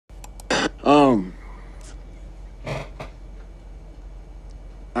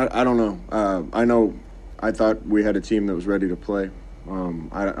I don't know. I thought we had a team that was ready to play.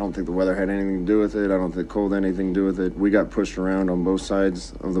 I don't think the weather had anything to do with it. I don't think cold had anything to do with it. We got pushed around on both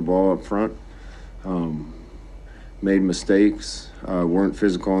sides of the ball up front. Made mistakes. Weren't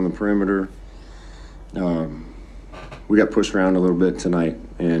physical on the perimeter. We got pushed around a little bit tonight,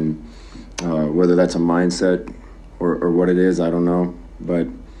 and whether that's a mindset or what it is, I don't know. But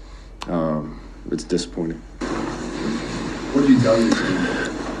it's disappointing. What did you tell your team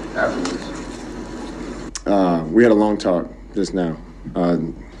afterwards? We had a long talk just now. I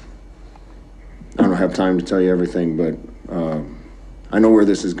don't have time to tell you everything, but I know where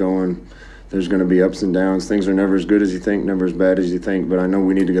this is going. There's going to be ups and downs. Things are never as good as you think, never as bad as you think, but I know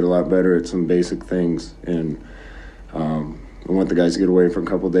we need to get a lot better at some basic things. And I want the guys to get away for a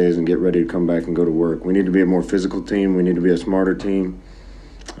couple of days and get ready to come back and go to work. We need to be a more physical team. We need to be a smarter team.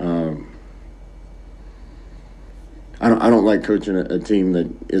 I don't like coaching a team that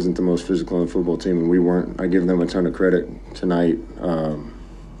isn't the most physical on the football team, and we weren't. I give them a ton of credit tonight.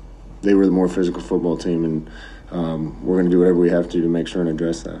 They were the more physical football team, and we're going to do whatever we have to make sure and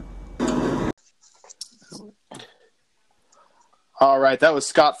address that. All right, that was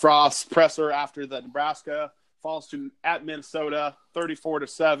Scott Frost, presser after the Nebraska falls to at Minnesota,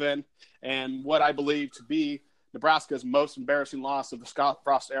 34-7, and what I believe to be Nebraska's most embarrassing loss of the Scott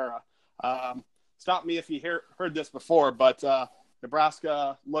Frost era. Stop me if you heard this before, but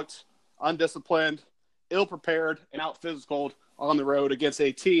Nebraska looked undisciplined, ill-prepared, and out-physicaled on the road against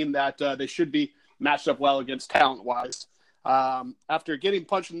a team that they should be matched up well against talent-wise. After getting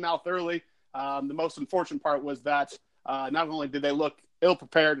punched in the mouth early, the most unfortunate part was that not only did they look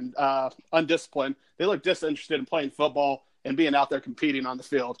ill-prepared and undisciplined, they looked disinterested in playing football and being out there competing on the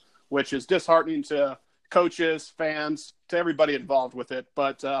field, which is disheartening to coaches, fans, to everybody involved with it.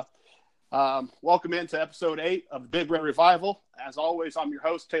 But welcome into episode 8 of the Big Red Revival. As always, I'm your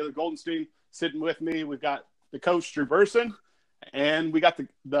host, Taylor Goldenstein. Sitting with me, we've got the coach, Drew Burson, and we got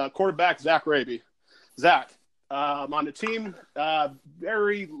the quarterback, Zach Raby. Zach, on the team,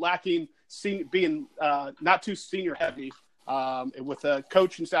 very lacking, being not too senior heavy, with the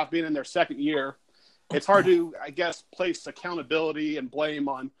coaching staff being in their second year. It's hard to, I guess, place accountability and blame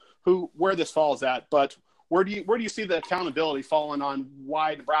on where this falls at, but where do you see the accountability falling on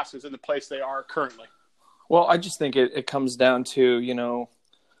why Nebraska's in the place they are currently? Well, I just think it comes down to,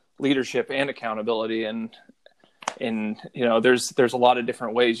 leadership and accountability, and there's a lot of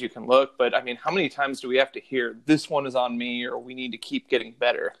different ways you can look, but I mean, how many times do we have to hear this one is on me, or we need to keep getting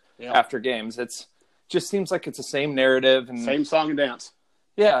better after games? It's just seems like it's the same narrative and same song and dance.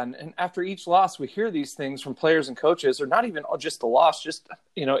 Yeah, and after each loss, we hear these things from players and coaches, or not even just the loss, just,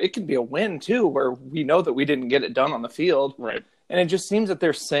 it can be a win too, where we know that we didn't get it done on the field. Right. And it just seems that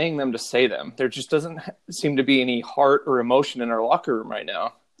they're saying them to say them. There just doesn't seem to be any heart or emotion in our locker room right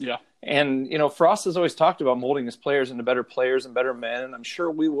now. Yeah. And, Frost has always talked about molding his players into better players and better men, and I'm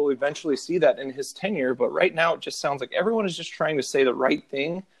sure we will eventually see that in his tenure. But right now, it just sounds like everyone is just trying to say the right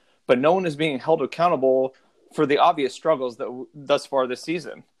thing, but no one is being held accountable for the obvious struggles that thus far this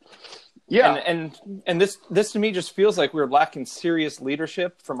season. Yeah. And this to me just feels like we're lacking serious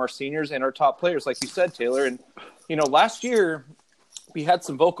leadership from our seniors and our top players, like you said, Taylor. And, last year we had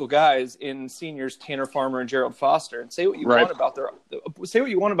some vocal guys in seniors, Tanner Farmer and Gerald Foster, and say what you want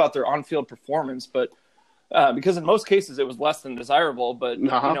about their on-field performance, but because in most cases it was less than desirable, but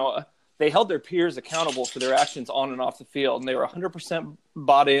they held their peers accountable for their actions on and off the field, and they were 100%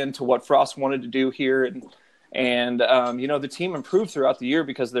 bought into what Frost wanted to do here. And the team improved throughout the year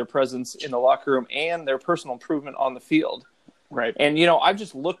because of their presence in the locker room and their personal improvement on the field. Right. And, I've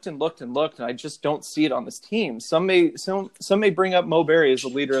just looked, and I just don't see it on this team. Some may bring up Mo Berry as the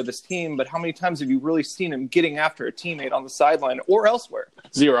leader of this team, but how many times have you really seen him getting after a teammate on the sideline or elsewhere?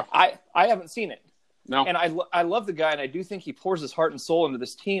 Zero. I haven't seen it. No. And I love the guy, and I do think he pours his heart and soul into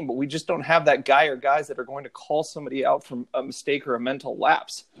this team, but we just don't have that guy or guys that are going to call somebody out from a mistake or a mental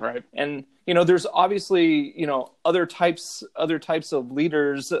lapse. Right. And, there's obviously, other types of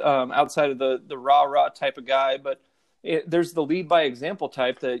leaders outside of the rah-rah type of guy, but there's the lead by example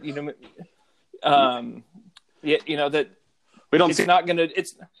type that, that we don't it's see not going to –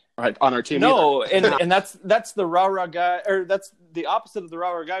 it's right on our team. No, and that's the rah-rah guy, or that's the opposite of the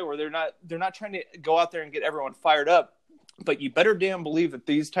rah-rah guy, where they're not trying to go out there and get everyone fired up, but you better damn believe that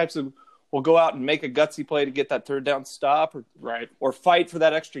these types of will go out and make a gutsy play to get that third down stop, or fight for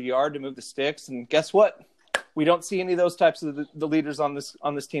that extra yard to move the sticks. And guess what? We don't see any of those types of the leaders on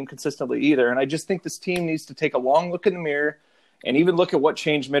this team consistently either. And I just think this team needs to take a long look in the mirror and even look at what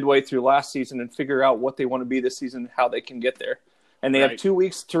changed midway through last season and figure out what they want to be this season and how they can get there. And they have Right. 2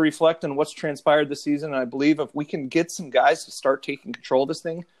 weeks to reflect on what's transpired this season. And I believe if we can get some guys to start taking control of this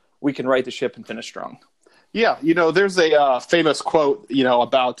thing, we can right the ship and finish strong. Yeah, there's a famous quote,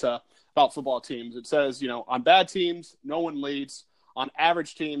 about football teams. It says, on bad teams, no one leads. On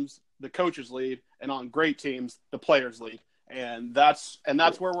average teams, the coaches lead, and on great teams, the players lead. And that's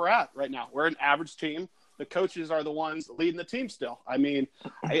where we're at right now. We're an average team. The coaches are the ones leading the team still. I mean,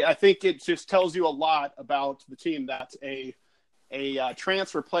 I think it just tells you a lot about the team that a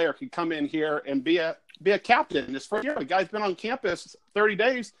transfer player can come in here and be a captain. This first year, the guy's been on campus 30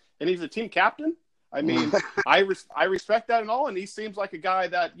 days, and he's a team captain. I mean, I respect that and all, and he seems like a guy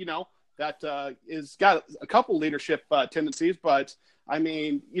that is got a couple leadership tendencies. But I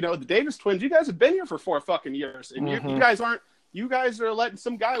mean, the Davis twins, you guys have been here for 4 fucking years, and you guys are letting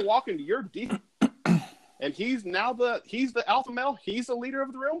some guy walk into your deep, and he's the alpha male, he's the leader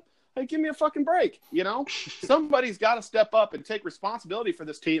of the room. Hey, give me a fucking break. Somebody's got to step up and take responsibility for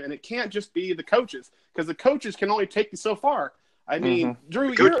this team, and it can't just be the coaches, because the coaches can only take you so far. I mean,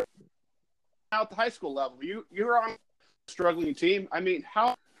 Drew, you're at the high school level. You're on a struggling team. I mean,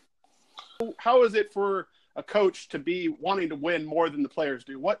 how is it for a coach to be wanting to win more than the players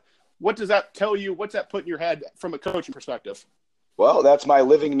do? What does that tell you? What's that put in your head from a coaching perspective? Well, that's my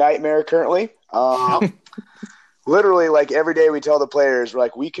living nightmare currently. Literally, like every day we tell the players, we're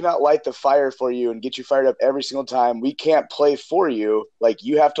like, we cannot light the fire for you and get you fired up every single time. We can't play for you. Like,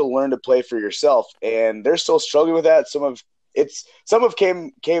 you have to learn to play for yourself. And they're still struggling with that. Some have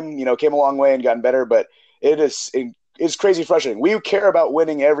came a long way and gotten better, but it's crazy frustrating. We care about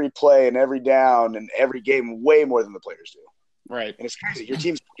winning every play and every down and every game way more than the players do. Right. And it's crazy.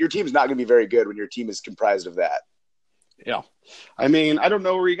 Your team's not going to be very good when your team is comprised of that. Yeah. I mean, I don't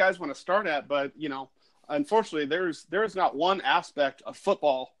know where you guys want to start at, but, unfortunately, there's not one aspect of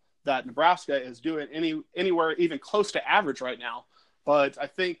football that Nebraska is doing anywhere even close to average right now. But I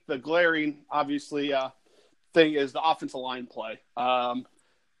think the glaring, obviously, thing is the offensive line play.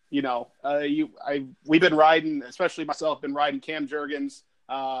 We've been riding, especially myself, been riding Cam Jurgens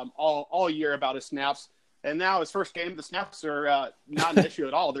all year about his snaps, and now his first game, the snaps are not an issue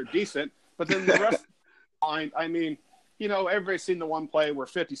at all. They're decent, but then the rest of the line, I mean, everybody's seen the one play where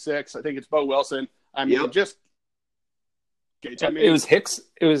 56, I think it's Bo Wilson. I mean, it was Hicks.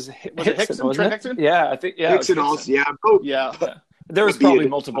 It was Hickson, Trent Hickson? Yeah, I think. Yeah, Hickson also. Yeah. Both. Yeah. There was probably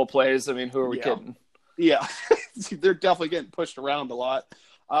multiple plays. I mean, who are we kidding? Yeah, they're definitely getting pushed around a lot.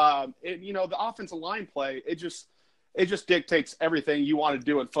 The offensive line play, it just dictates everything you want to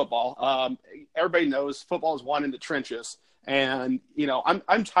do in football. Everybody knows football is won in the trenches, and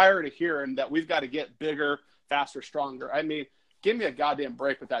I'm tired of hearing that we've got to get bigger, faster, stronger. I mean, give me a goddamn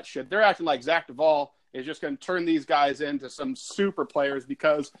break with that shit. They're acting like Zach Duvall is just going to turn these guys into some super players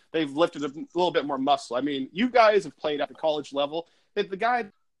because they've lifted a little bit more muscle. I mean, you guys have played at the college level. The guy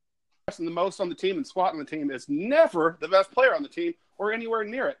the most on the team and squatting on the team is never the best player on the team or anywhere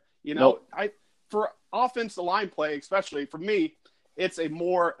near it. Nope. For offensive line play, especially for me, it's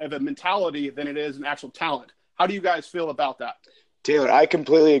more of a mentality than it is an actual talent. How do you guys feel about that? Taylor, I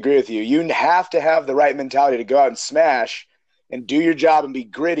completely agree with you. You have to have the right mentality to go out and smash and do your job and be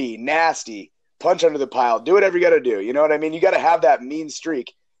gritty, nasty, punch under the pile, do whatever you got to do. You know what I mean? You got to have that mean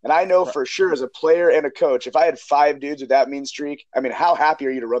streak. And I know for sure as a player and a coach, if I had 5 dudes with that mean streak, I mean, how happy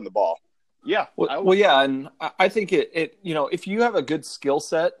are you to run the ball? Yeah. Well, yeah, and I think it if you have a good skill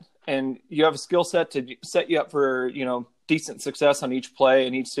set and you have a skill set to set you up for, decent success on each play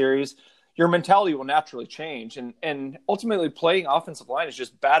and each series, your mentality will naturally change. And ultimately playing offensive line is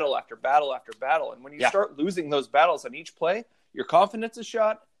just battle after battle after battle. And when you start losing those battles on each play, your confidence is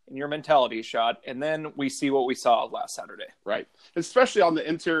shot and your mentality is shot. And then we see what we saw last Saturday. Right. Especially on the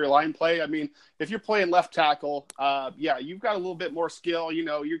interior line play. I mean, if you're playing left tackle, you've got a little bit more skill,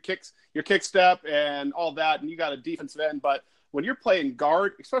 your kick step and all that, and you got a defensive end. But when you're playing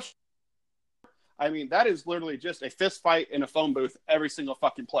guard, especially, I mean, that is literally just a fist fight in a phone booth every single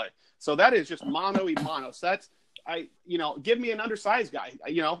fucking play. So that is just mano y mano. So that's, give me an undersized guy.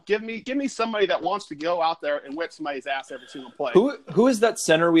 Give me somebody that wants to go out there and whip somebody's ass every single play. Who is that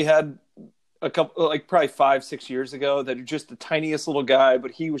center we had a couple, probably 5-6 years ago, that are just the tiniest little guy, but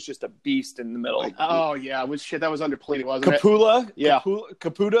he was just a beast in the middle. Oh yeah, that was under Pelini, wasn't Kapula? it? Yeah,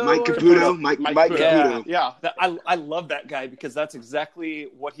 Caputo. Mike Caputo. Yeah. I love that guy because that's exactly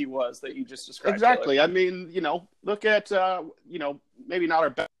what he was that you just described. Exactly. Taylor. I mean, look at maybe not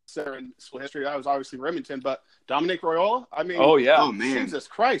our best center in school history. That was obviously Remington, but Dominic Royola. I mean, oh man, Jesus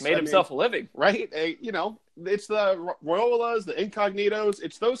Christ, made himself a living, right? It's the Royolas, the Incognitos.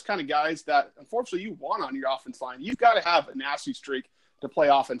 It's those kind of guys that, unfortunately, you want on your offense line. You've got to have a nasty streak to play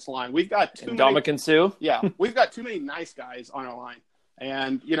offense line. We've got too many. Dominican Sue. Yeah, we've got too many nice guys on our line.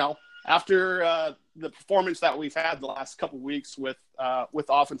 And, after the performance that we've had the last couple of weeks with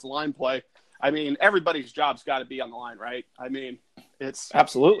offensive line play, I mean, everybody's job's got to be on the line, right? I mean, it's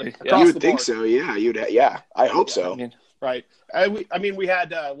absolutely. Yeah. You would think so, yeah. I hope so. I mean, right. We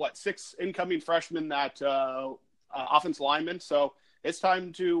had 6 incoming freshmen that offensive linemen. So it's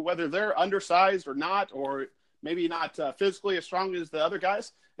time to, whether they're undersized or not, or maybe not physically as strong as the other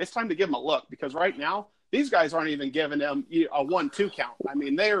guys, it's time to give them a look, because right now these guys aren't even giving them a 1-2 count. I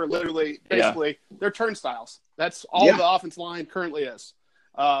mean, they are literally basically they're turnstiles. That's all the offensive line currently is.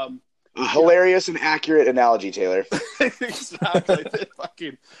 A hilarious and accurate analogy, Taylor. Exactly.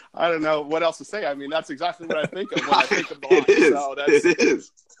 I don't know what else to say. I mean, that's exactly what I think of when I think of the line. It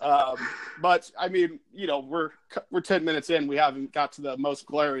is. But I mean, we're 10 minutes in. We haven't got to the most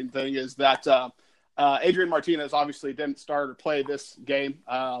glaring thing, is that Adrian Martinez obviously didn't start or play this game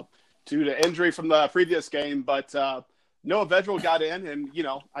due to injury from the previous game. But Noah Vedral got in, and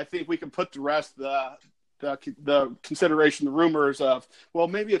I think we can put to rest the consideration, the rumors of, well,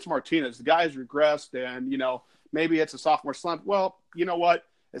 maybe it's Martinez. The guy's regressed, and maybe it's a sophomore slump. Well, you know what?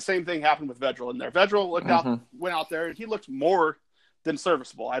 The same thing happened with Vedral in there. Vedral went out there, and he looked more than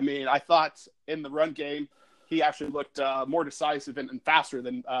serviceable. I mean, I thought in the run game he actually looked more decisive and faster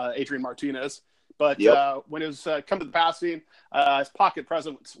than Adrian Martinez. But when it was come to the passing, his pocket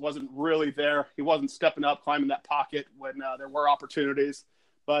presence wasn't really there. He wasn't stepping up, climbing that pocket when there were opportunities.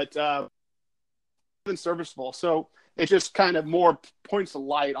 But been serviceable, so it just kind of more points the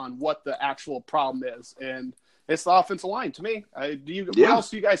light on what the actual problem is, and it's the offensive line to me. What else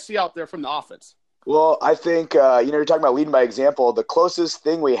do you guys see out there from the offense? Well, I think you're talking about leading by example. The closest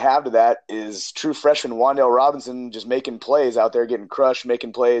thing we have to that is true freshman Wan'Dale Robinson just making plays out there, getting crushed,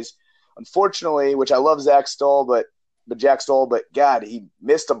 making plays. Unfortunately, which I love Jack Stoll, but God, he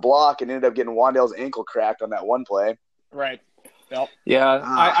missed a block and ended up getting Wan'Dale's ankle cracked on that one play. Right. Yep. Yeah,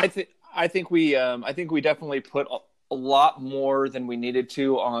 I think we definitely put a lot more than we needed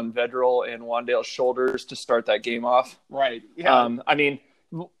to on Vedral and Wan'Dale's shoulders to start that game off. Right. Yeah. I mean,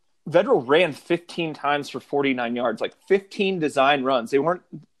 Vedral ran 15 times for 49 yards, like 15 design runs. They weren't.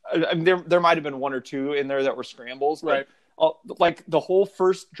 I mean, there might have been 1 or 2 in there that were scrambles, right? Like the whole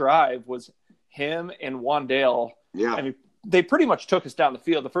first drive was him and Wan'Dale. Yeah. I mean, they pretty much took us down the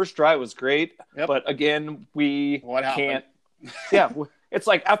field. The first drive was great, but again, we can't. Yeah. It's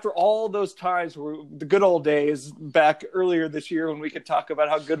like after all those times, the good old days back earlier this year when we could talk about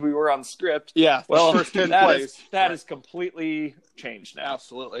how good we were on script. Yeah, well, first 10 plays. That is completely changed now.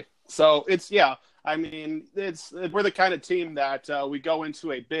 Absolutely. So I mean, we're the kind of team that we go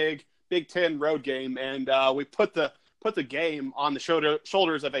into a Big Ten road game, and we put the game on the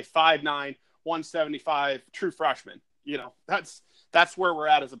shoulders of a 5'9", 175 true freshman. That's where we're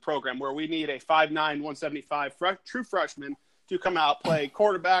at as a program, where we need a 5'9", 175 true freshman to come out, play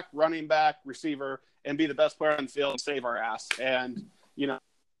quarterback, running back, receiver, and be the best player on the field and save our ass. And,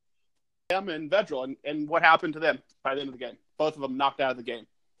 them and Vedral, and what happened to them by the end of the game? Both of them knocked out of the game.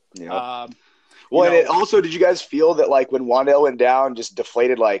 Yeah. And it also, did you guys feel that, like, when Wan'Dale went down, just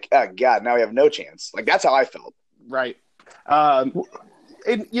deflated, like, oh, God, now we have no chance? Like, that's how I felt. Right. And,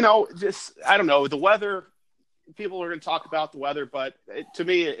 I don't know, the weather, people are going to talk about the weather, but to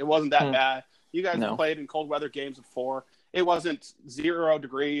me, it wasn't that bad. You guys have played in cold weather games before. It wasn't 0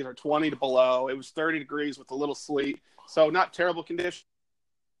 degrees or 20 to below. It was 30 degrees with a little sleet. So not terrible conditions.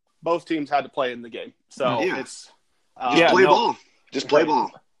 Both teams had to play in the game. So it's ball. Just play ball.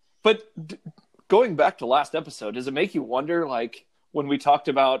 But going back to last episode, does it make you wonder, like, when we talked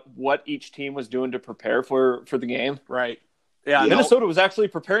about what each team was doing to prepare for the game? Right. Yeah. Minnesota was actually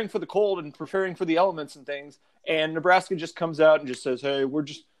preparing for the cold and preparing for the elements and things. And Nebraska just comes out and just says, hey,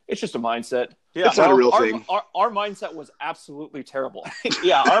 it's just a mindset. Yeah, it's not a real thing. Our mindset was absolutely terrible.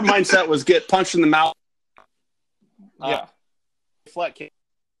 Yeah, our mindset was get punched in the mouth. Fleck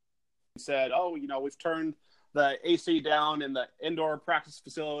said, we've turned the AC down in the indoor practice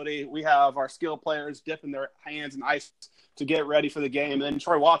facility. We have our skill players dipping their hands in ice to get ready for the game. And then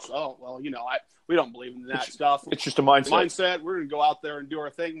Troy Watts, we don't believe in that stuff. It's just a mindset. We're going to go out there and do our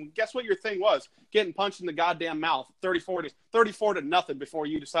thing. And guess what your thing was? Getting punched in the goddamn mouth, 34 to nothing before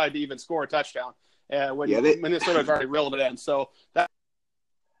you decide to even score a touchdown. When Minnesota's already reeled it in. So that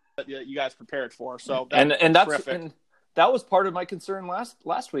you guys prepared for. So that's terrific. And that was part of my concern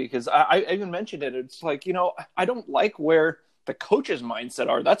last week, is I even mentioned it. It's like, I don't like where the coaches' mindset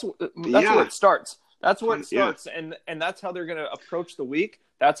are. That's where it starts. That's where it starts, and that's how they're going to approach the week.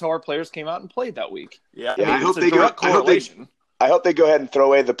 That's how our players came out and played that week. I hope they I hope they go ahead and throw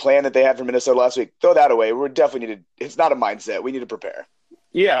away the plan that they had for Minnesota last week. Throw that away. We definitely need to. It's not a mindset. We need to prepare.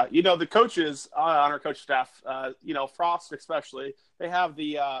 Yeah, the coaches on our coach staff, Frost especially, they have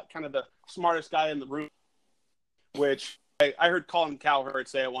the kind of the smartest guy in the room, which I heard Colin Cowherd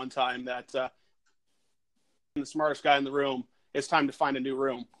say at one time that the smartest guy in the room, it's time to find a new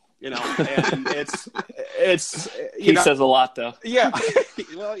room, and it's he says a lot though. Yeah,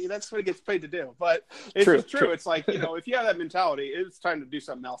 well, that's what he gets paid to do. But it's true. It's like, if you have that mentality, it's time to do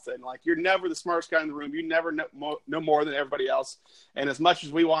something else. And like, you're never the smartest guy in the room. You never know more than everybody else. And as much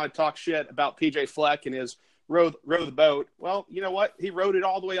as we want to talk shit about PJ Fleck and his row the boat, well, you know what? He rode it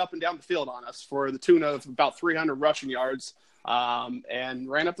all the way up and down the field on us for the tune of about 300 rushing yards, and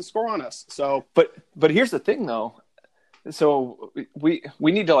ran up the score on us. So, but here's the thing though. So we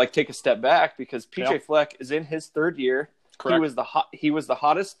need to like take a step back because PJ Fleck is in his third year. Correct. He was the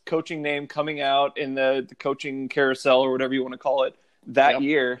hottest coaching name coming out in the coaching carousel or whatever you want to call it that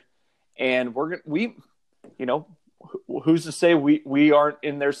year, and who's to say we aren't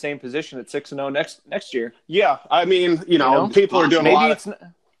in their same position at 6-0 next year? Yeah, I mean, people are doing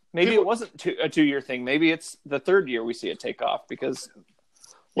maybe it wasn't a 2-year thing. Maybe it's the third year we see it take off because.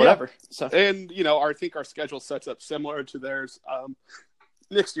 Whatever. Yeah. So. And, I think our schedule sets up similar to theirs.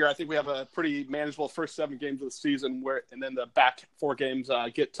 Next year, I think we have a pretty manageable first 7 games of the season and then the back 4 games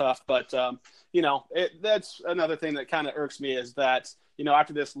get tough. But, that's another thing that kind of irks me is that,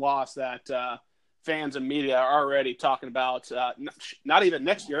 after this loss that fans and media are already talking about, not even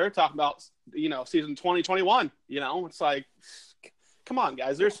next year, talking about, season 2021. It's like, come on,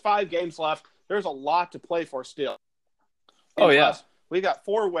 guys. There's 5 games left. There's a lot to play for still. Oh, yeah. We got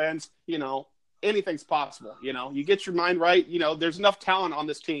 4 wins, anything's possible. You get your mind right. There's enough talent on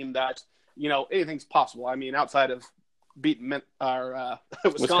this team that, anything's possible. I mean, outside of beating our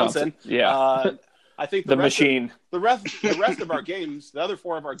Wisconsin. Yeah. I think the machine. The rest of our games, the other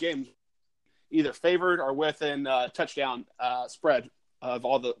 4 of our games, either favored or within touchdown spread of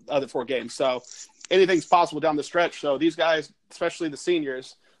all the other 4 games. So anything's possible down the stretch. So these guys, especially the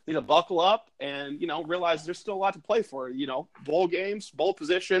seniors, need to buckle up and, realize there's still a lot to play for. Bowl games, bowl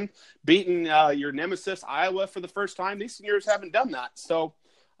position, beating your nemesis, Iowa, for the first time. These seniors haven't done that. So,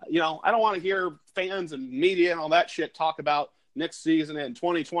 I don't want to hear fans and media and all that shit talk about next season and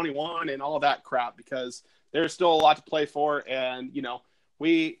 2021 and all that crap because there's still a lot to play for. And,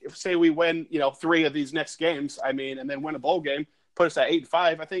 we win, 3 of these next games, and then win a bowl game, put us at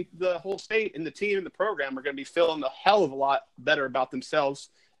 8-5. I think the whole state and the team and the program are going to be feeling a hell of a lot better about themselves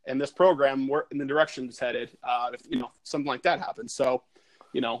and this program in the direction it's headed, if something like that happens. So,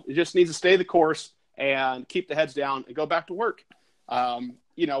 it just needs to stay the course and keep the heads down and go back to work.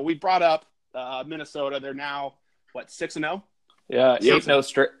 We brought up Minnesota. They're now, 6-0? Yeah, 8-0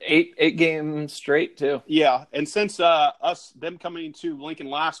 straight, 8 games straight too. Yeah, and since them coming to Lincoln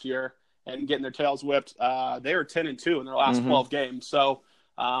last year and getting their tails whipped, they were 10-2 in their last 12 games. So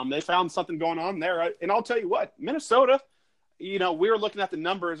they found something going on there. And I'll tell you what, Minnesota. We were looking at the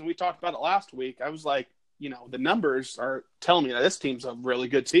numbers and we talked about it last week. I was like, the numbers are telling me that this team's a really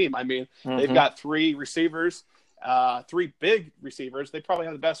good team. They've got 3 receivers, 3 big receivers. They probably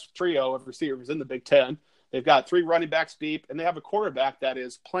have the best trio of receivers in the Big Ten. They've got 3 running backs deep, and they have a quarterback that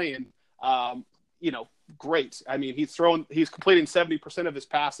is playing, great. He's completing 70% of his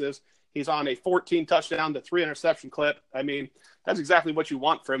passes. He's on a 14 touchdown to 3 interception clip. That's exactly what you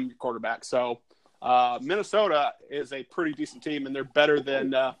want from your quarterback. So, Minnesota is a pretty decent team, and they're better than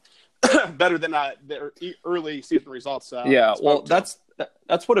their early season results. That's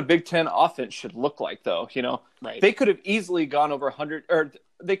what a Big Ten offense should look like, though. Right. They could have easily gone over 100, or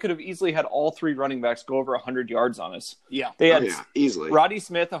they could have easily had all 3 running backs go over 100 yards on us. Yeah, they had easily. Roddy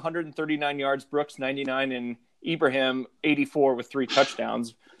Smith 139 yards, Brooks 99, and Ibrahim 84 with 3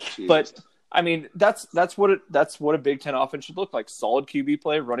 touchdowns. Jesus. But that's what a Big Ten offense should look like. Solid QB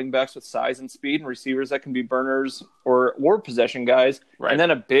play, running backs with size and speed, and receivers that can be burners or possession guys, right. And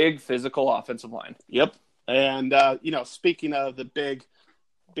then a big physical offensive line. Yep. And speaking of the big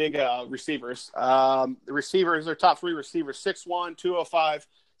receivers, the receivers, their top 3 receivers: 6'1", 205,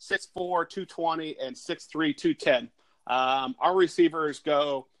 6'4", 220, and 6'3", 210. Our receivers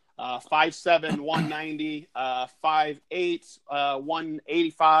go 5'7", 190, 5'8",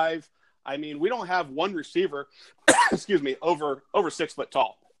 185. We don't have one receiver, over 6 foot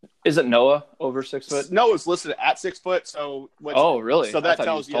tall. Isn't Noah over 6 foot? Noah's listed at 6 foot. So really? So that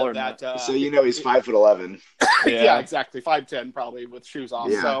tells you that. So he's 5'11". Yeah, exactly, 5'10", probably with shoes off.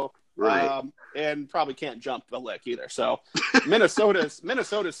 Yeah, so right. And probably can't jump a lick either. So Minnesota's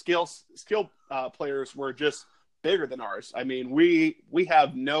skill players were just bigger than ours. We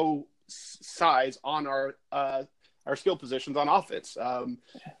have no size on our our skill positions on offense,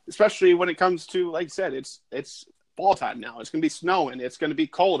 especially when it comes to, like I said, it's fall time now. It's going to be snowing. It's going to be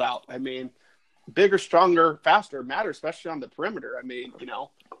cold out. I mean, bigger, stronger, faster matters, especially on the perimeter. I mean,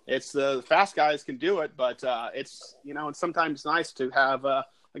 it's the fast guys can do it, but it's sometimes nice to have a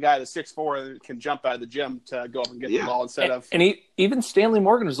guy that's 6'4" that can jump out of the gym to go up and get the ball instead of. And even Stanley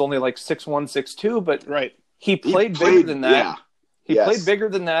Morgan was only like 6'1", 6'2", but right. He played bigger than that. Yeah. He played bigger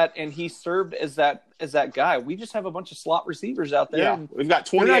than that, and he served as that guy. We just have a bunch of slot receivers out there. Yeah, we've got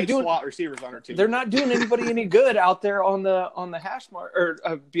 28 slot receivers on our team. They're not doing anybody any good out there on the hash mark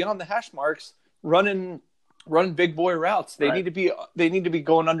or beyond the hash marks, running big boy routes. They need to be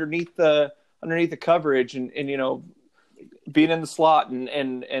going underneath the coverage and being in the slot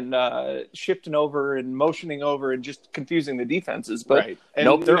and shifting over and motioning over and just confusing the defenses. But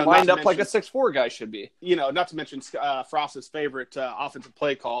nope, they're lined up like a 6'4" guy should be. Not to mention Frost's favorite offensive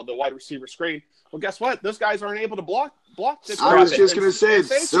play call, the wide receiver screen. Well, guess what? Those guys aren't able to block this. I was just going to say,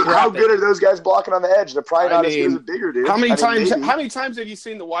 how good are those guys blocking on the edge? They're probably not as good as a bigger dude. How many times have you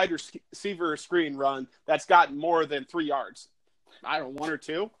seen the wide receiver screen run that's gotten more than 3 yards? I don't know, 1 or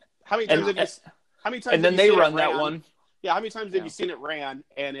 2. How many times? And then they run that one. Yeah, how many times have you seen it ran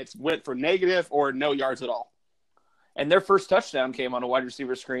and it's went for negative or no yards at all? And their first touchdown came on a wide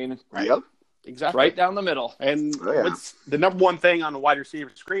receiver screen. Right. Yep. Exactly. Right down the middle. And what's the number one thing on a wide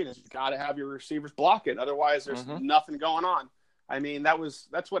receiver screen is you got to have your receivers block it. Otherwise, there's nothing going on. I mean,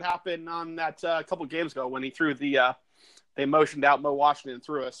 that's what happened on that couple games ago when he threw they motioned out Mo Washington and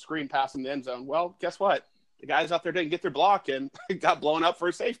threw a screen pass in the end zone. Well, guess what? The guys out there didn't get their block and got blown up for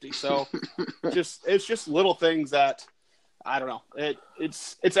a safety. So it's just little things that, I don't know.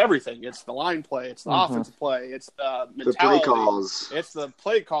 It's everything. It's the line play. It's the offensive play. It's the mentality. The play calls. It's the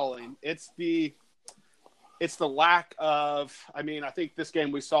play calling. It's the lack of. I mean, I think this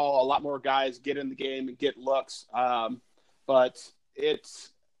game we saw a lot more guys get in the game and get looks, but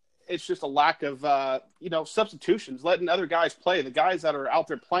it's just a lack of substitutions, letting other guys play. The guys that are out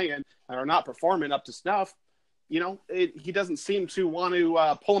there playing and are not performing up to snuff. He doesn't seem to want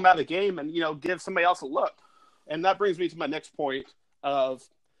to pull them out of the game and give somebody else a look. And that brings me to my next point of,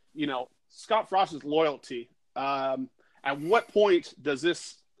 Scott Frost's loyalty. At what point does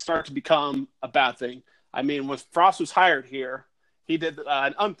this start to become a bad thing? I mean, when Frost was hired here, he did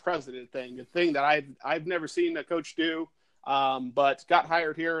an unprecedented thing, a thing that I've never seen a coach do, but got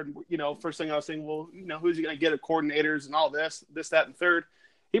hired here. And, first thing I was saying, well, who's he going to get at coordinators and all this, that, and third.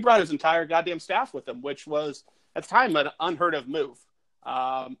 He brought his entire goddamn staff with him, which was, at the time, an unheard of move.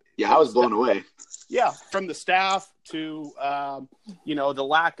 I was blown away. Yeah, from the staff to the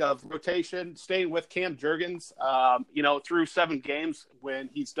lack of rotation, staying with Cam Jurgens, through 7 games when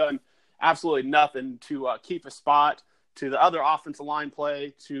he's done absolutely nothing to keep a spot, to the other offensive line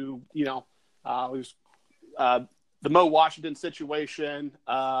play, to the Mo Washington situation,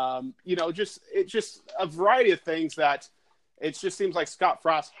 just a variety of things that it just seems like Scott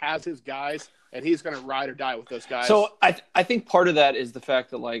Frost has his guys. And he's going to ride or die with those guys. So I think part of that is the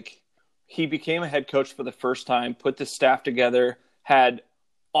fact that, he became a head coach for the first time, put the staff together, had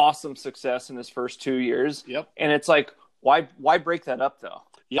awesome success in his first 2 years. Yep. And it's why break that up, though?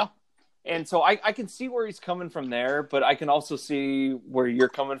 Yeah. And so I can see where he's coming from there, but I can also see where you're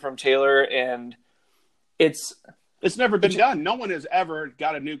coming from, Taylor. And it's never been done. No one has ever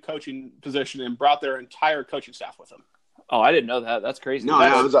got a new coaching position and brought their entire coaching staff with them. Oh, I didn't know that. That's crazy. No,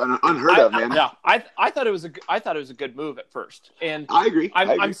 it was unheard of, man. I thought it was a good move at first, and I agree.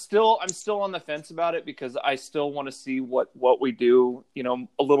 I'm still on the fence about it because I still want to see what we do,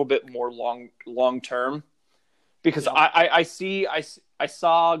 a little bit more long term, because I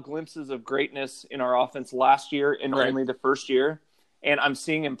saw glimpses of greatness in our offense last year and mainly the first year, and I'm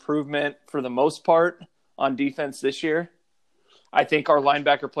seeing improvement for the most part on defense this year. I think our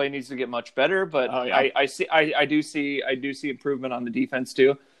linebacker play needs to get much better, but I do see improvement on the defense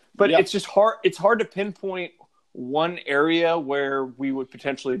too. But it's just hard. It's hard to pinpoint one area where we would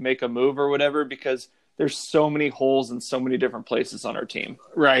potentially make a move or whatever, because there's so many holes in so many different places on our team.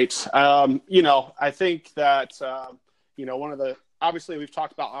 Right. I think that one of the, obviously we've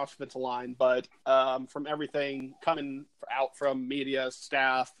talked about offensive line, but from everything coming out from media,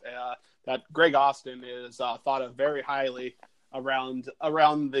 staff, that Greg Austin is thought of very highly around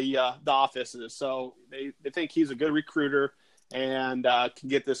the offices. So they think he's a good recruiter and can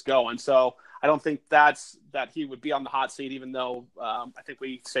get this going. So I don't think that he would be on the hot seat, even though I think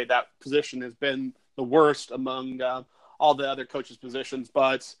we say that position has been the worst among all the other coaches' positions.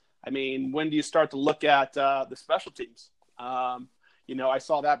 But I mean, when do you start to look at the special teams? I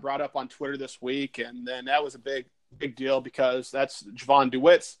saw that brought up on Twitter this week, and then that was a big deal because that's Javon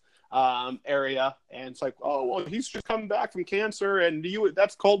DeWitt's area, and it's like, oh well, he's just coming back from cancer, and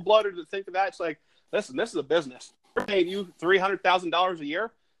that's cold blooded to think of that. It's like, listen, this is a business. We're paying you $300,000 a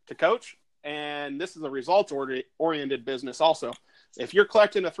year to coach, and this is a results oriented business. Also, if you're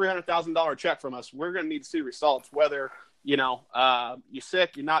collecting a $300,000 check from us, we're going to need to see results. Whether you're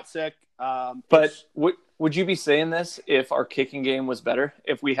sick, you're not sick. But would you be saying this if our kicking game was better?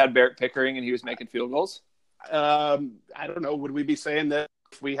 If we had Barrett Pickering and he was making field goals? I don't know. Would we be saying that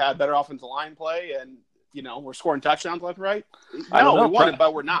if we had better offensive line play and we're scoring touchdowns left and right? I don't know. We won it,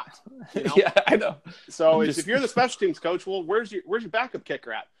 but we're not. Yeah, I know. So if you're the special teams coach, well, where's your backup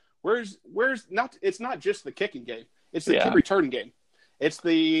kicker at? Where's not? It's not just the kicking game. It's the kick return game. It's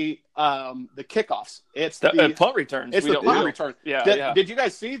the kickoffs. It's the punt returns. It's the punt return. Yeah, Did you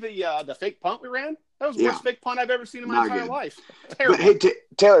guys see the fake punt we ran? That was the worst fake punt I've ever seen in my entire life. Terrible. But hey,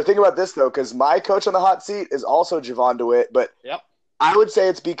 Taylor, think about this though, because my coach on the hot seat is also Javon DeWitt. But I would say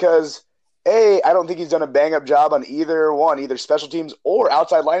it's because I don't think he's done a bang-up job on either special teams or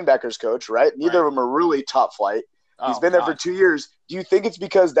outside linebackers coach. Right? Neither of them are really top flight. He's been there for 2 years. Do you think it's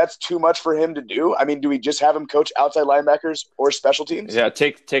because that's too much for him to do? I mean, do we just have him coach outside linebackers or special teams? Yeah,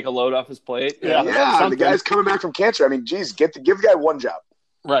 take a load off his plate. Yeah. The guy's coming back from cancer. I mean, geez, give the guy one job.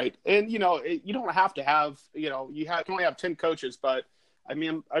 Right. And, you don't have to have, you can only have 10 coaches. But, I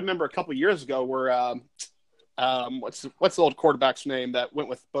mean, I remember a couple of years ago where what's the old quarterback's name that went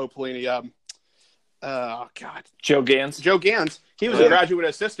with Bo Pelini? Joe Gans. Joe Gans. He was a graduate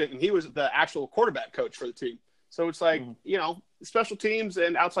assistant, and he was the actual quarterback coach for the team. So it's like, special teams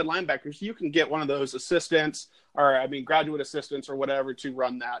and outside linebackers, you can get one of those assistants graduate assistants or whatever to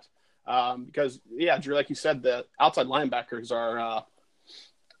run that. Because, Drew, like you said, the outside linebackers are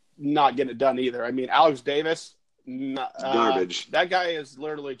not getting it done either. I mean, Alex Davis, garbage. That guy is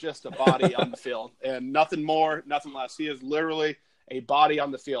literally just a body on the field and nothing more, nothing less. He is literally a body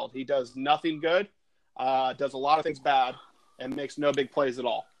on the field. He does nothing good, does a lot of things bad, and makes no big plays at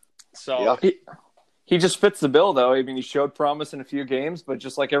all. So he just fits the bill, though. I mean, he showed promise in a few games, but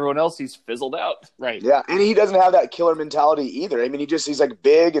just like everyone else, he's fizzled out. Right. Yeah, and he doesn't have that killer mentality either. I mean, he's like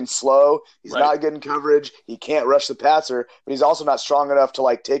big and slow. He's not getting coverage. He can't rush the passer, but he's also not strong enough to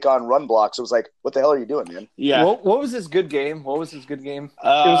like take on run blocks. So it was like, what the hell are you doing, man? Yeah. What was his good game? It was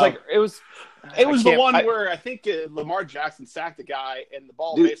the one where I think Lamar Jackson sacked the guy and the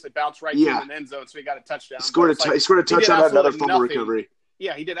ball basically bounced right to the end zone, so he got a touchdown. He scored a touchdown, had another fumble recovery.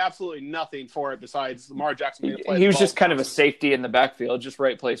 Yeah, he did absolutely nothing for it besides Lamar Jackson made a play. He was just kind of a safety in the backfield, just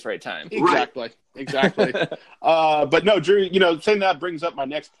right place, right time. Exactly. But no, Drew, saying that brings up my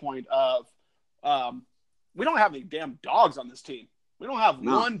next point of we don't have any damn dogs on this team. We don't have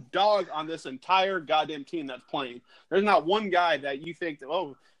one dog on this entire goddamn team that's playing. There's not one guy that you think,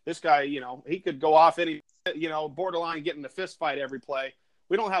 this guy, he could go off any, borderline getting a fist fight every play.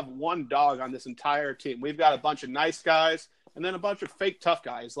 We don't have one dog on this entire team. We've got a bunch of nice guys and then a bunch of fake tough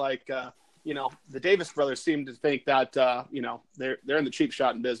guys. Like, the Davis brothers seem to think that, they're in the cheap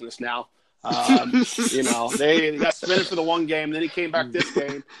shotting business now. They got suspended for the one game, and then he came back this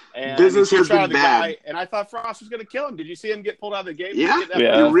game. And business has been bad. Guy, and I thought Frost was going to kill him. Did you see him get pulled out of the game? Yeah.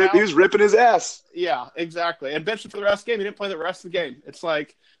 He was ripping his ass. Yeah, exactly. And benched him for the rest of the game. He didn't play the rest of the game. It's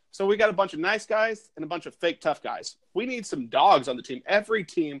like, so we got a bunch of nice guys and a bunch of fake tough guys. We need some dogs on the team. Every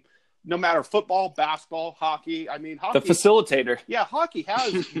team, no matter football, basketball, hockey. I mean, hockey. The facilitator. Yeah, hockey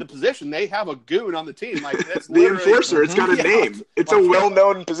has the position. They have a goon on the team. Like that's the enforcer. It's got a name. It's a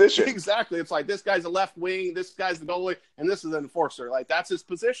well-known position. Exactly. It's like this guy's a left wing, this guy's the goalie, and this is an enforcer. Like that's his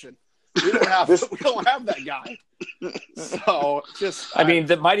position. We don't have that guy. So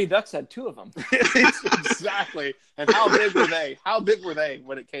the Mighty Ducks had two of them. Exactly. And how big were they? How big were they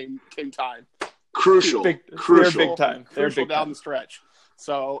when it came time? Crucial. They're big time. They're crucial big down time. the stretch.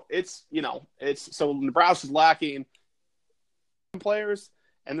 So so Nebraska's lacking players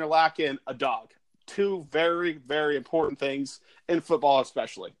and they're lacking a dog. Two very, very important things in football,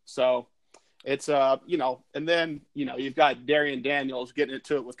 especially. So it's and then you've got Darian Daniels getting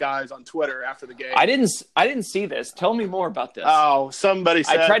into it with guys on Twitter after the game. I didn't see this. Tell me more about this. Oh, somebody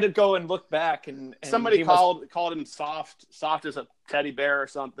said I tried to go and look back and somebody called him soft as a teddy bear or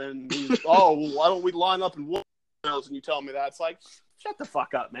something. Why don't we line up in Wolves and you tell me that? It's like, shut the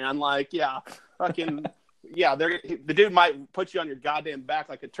fuck up, man. Like, the dude might put you on your goddamn back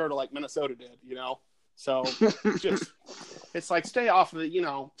like a turtle like Minnesota did, So it's like stay off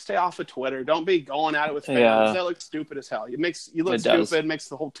of Twitter. Don't be going at it with fans. Yeah. That looks stupid as hell. You look stupid, makes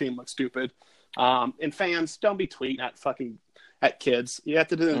the whole team look stupid. And fans, don't be tweeting at kids. At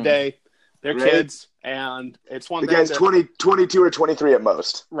the end of the day, they're kids, and it's one thing. The guy's 22 or 23 at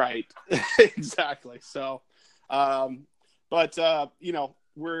most. Right. Exactly. So, but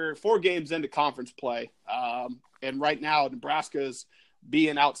we're 4 games into conference play, and right now Nebraska's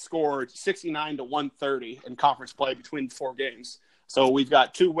being outscored 69-130 in conference play between 4 games. So we've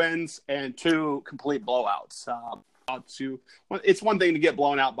got 2 wins and 2 complete blowouts. It's one thing to get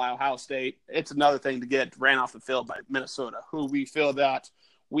blown out by Ohio State. It's another thing to get ran off the field by Minnesota, who we feel that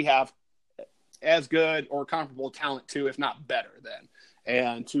we have as good or comparable talent to, if not better than.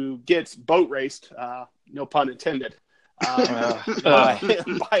 And to get boat raced, no pun intended, by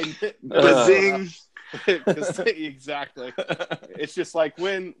Zing. Exactly. It's just like,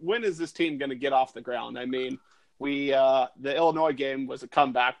 when is this team going to get off the ground? I mean, the Illinois game was a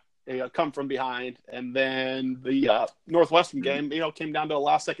comeback, come from behind, and then the Northwestern game, came down to a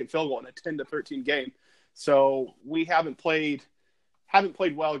last-second field goal in a 10-13 game. So we haven't played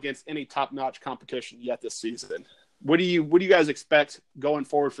well against any top-notch competition yet this season. What do you guys expect going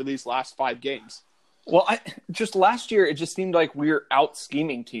forward for these last 5 games? Well, just last year, it just seemed like we were out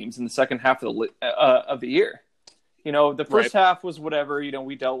scheming teams in the second half of the year. The first half was whatever.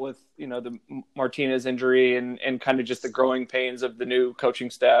 We dealt with the Martinez injury and kind of just the growing pains of the new coaching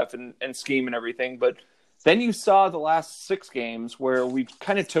staff and scheme and everything. But then you saw the last 6 games where we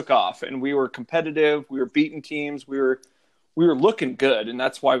kind of took off and we were competitive. We were beating teams. We were looking good, and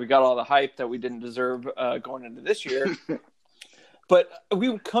that's why we got all the hype that we didn't deserve going into this year. But we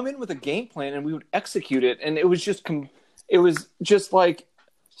would come in with a game plan and we would execute it, and it was just like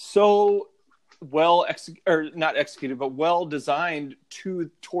so well not executed, but well designed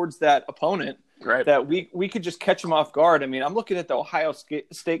towards that opponent, right, that we could just catch them off guard. I mean, I'm looking at the Ohio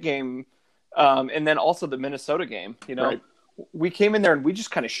State game, and then also the Minnesota game. Right. We came in there and we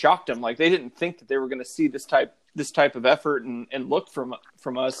just kind of shocked them. Like, they didn't think that they were going to see this type of effort and look from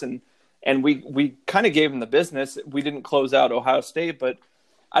us, and we kind of gave them the business. We didn't close out Ohio State, but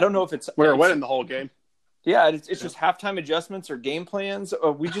I don't know if we were winning the whole game. Yeah, it's just halftime adjustments or game plans.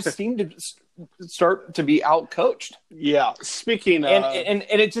 We just seem to start to be out-coached. Yeah, speaking of... And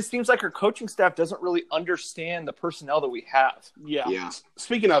it just seems like our coaching staff doesn't really understand the personnel that we have. Yeah.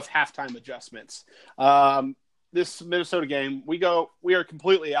 Speaking of halftime adjustments, this Minnesota game, we are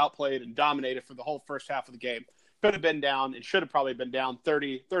completely outplayed and dominated for the whole first half of the game. Could have been down and should have probably been down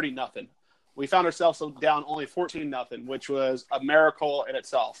 30-0. We found ourselves down only 14-0, which was a miracle in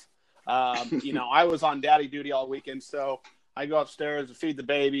itself. I was on daddy duty all weekend, so I go upstairs to feed the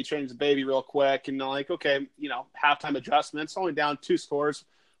baby, change the baby real quick, and okay, halftime adjustments, only down 2 scores.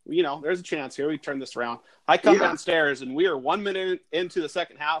 There's a chance here. We turn this around. I come downstairs, and we are 1 minute into the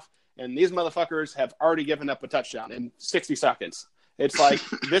second half, and these motherfuckers have already given up a touchdown in 60 seconds. It's like,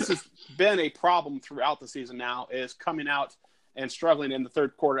 this has been a problem throughout the season now, is coming out and struggling in the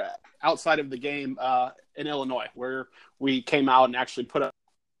third quarter outside of the game in Illinois, where we came out and actually put up.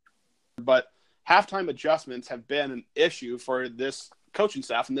 But halftime adjustments have been an issue for this coaching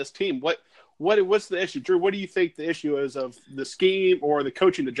staff and this team. What's the issue, Drew? What do you think the issue is of the scheme or the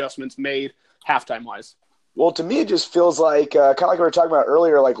coaching adjustments made halftime wise? Well, to me, it just feels like kind of like we were talking about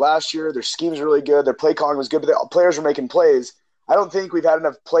earlier. Like last year, their scheme's really good, their play calling was good, but the players were making plays. I don't think we've had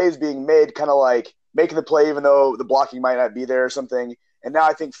enough plays being made, kind of like making the play even though the blocking might not be there or something. And now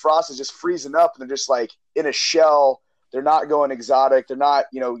I think Frost is just freezing up, and they're just like in a shell. They're not going exotic. They're not,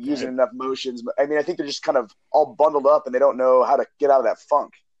 using enough motions. I mean, I think they're just kind of all bundled up, and they don't know how to get out of that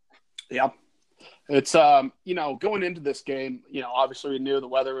funk. Yeah. It's, going into this game, obviously we knew the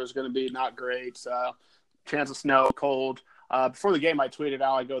weather was going to be not great. Chance of snow, cold. Before the game, I tweeted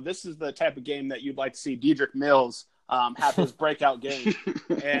out, I go, this is the type of game that you'd like to see Dedrick Mills have his breakout game.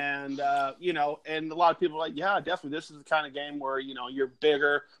 And, and a lot of people are like, yeah, definitely. This is the kind of game where, you're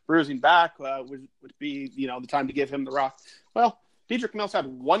bigger, bruising back would be, the time to give him the rock. Well, Dedrick Mills had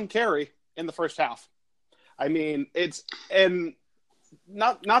 1 carry in the first half. I mean, and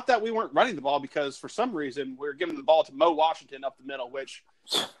not that we weren't running the ball, because for some reason we were giving the ball to Mo Washington up the middle, which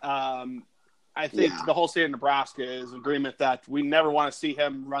I think the whole state of Nebraska is in agreement that we never want to see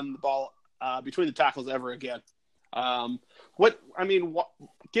him run the ball between the tackles ever again.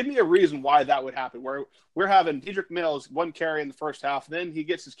 Give me a reason why that would happen, where we're having Dedrick Mills 1 carry in the first half, then he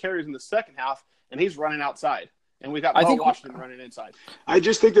gets his carries in the second half, and he's running outside. And we got Mo Washington running inside. I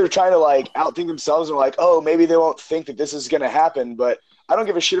just think they're trying to outthink themselves and maybe they won't think that this is going to happen. But I don't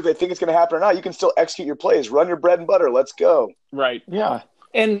give a shit if they think it's going to happen or not. You can still execute your plays, run your bread and butter. Let's go. Right. Yeah.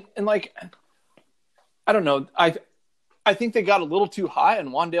 And I don't know. I think they got a little too high on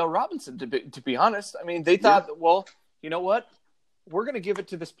Wan'Dale Robinson, to be honest. I mean, they thought, well, you know what? We're going to give it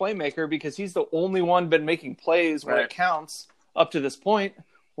to this playmaker because he's the only one been making plays when it counts up to this point.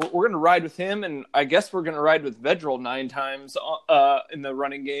 We're going to ride with him, and I guess we're going to ride with Vedral 9 times in the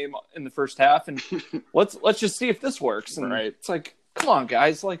running game in the first half, and let's just see if this works. And it's like, come on,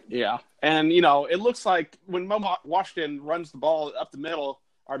 guys. Like, Yeah. And, you know, it looks like when Mo Washington runs the ball up the middle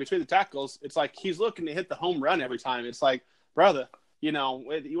or between the tackles, it's like he's looking to hit the home run every time. It's like, brother, you know,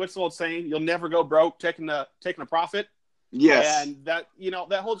 what's the old saying? You'll never go broke taking a profit. Yes. And that, you know,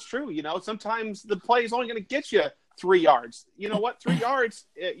 that holds true. You know, sometimes the play is only going to get you 3 yards. You know what? 3 yards,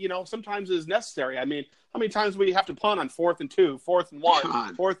 you know, sometimes is necessary. I mean, how many times we have to punt on 4th and 2, 4th and 1,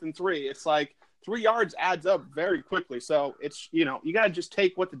 God. 4th and 3? It's like 3 yards adds up very quickly. So it's, you know, you got to just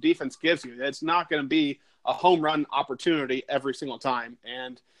take what the defense gives you. It's not going to be a home run opportunity every single time.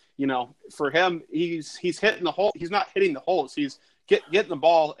 And, you know, for him, he's hitting the hole. He's not hitting the holes. He's getting the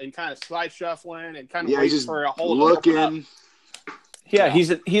ball and kind of slide shuffling and kind of waiting just for a hole to open up. looking. yeah, he's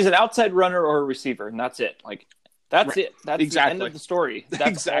an outside runner or a receiver, and that's it. Like, that's Right. it. That's the end of the story. That's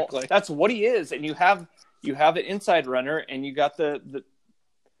Exactly. That's what he is. And you have an inside runner, and you got the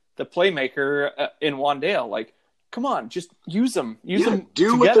playmaker in Wandale. Like, come on, just use them. Use them.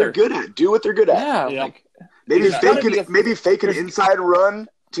 Do together. what they're good at. Do what they're good at. Yeah, Yeah. like Maybe There's gotta fake be it. Maybe fake an inside run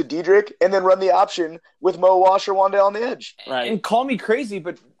to Diedrich, and then run the option with Mo Wash or Wandale on the edge. Right. and call me crazy,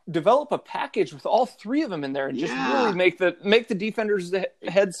 but develop a package with all three of them in there, and just Yeah. really make the defenders'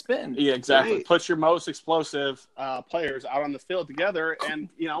 head spin. Yeah, exactly. Right. Put your most explosive players out on the field together, and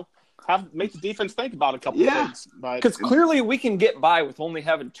you know, make the defense think about a couple Yeah. of things. But Because clearly we can get by with only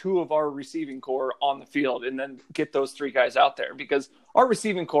having two of our receiving core on the field, and then get those three guys out there, because our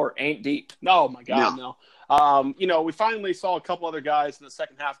receiving core ain't deep. no, my God, no. You know, we finally saw a couple other guys in the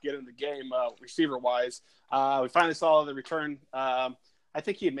second half get in the game, receiver wise. We finally saw the return. I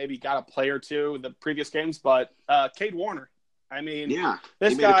think he had maybe got a play or two in the previous games, but Cade Warner. I mean, Yeah,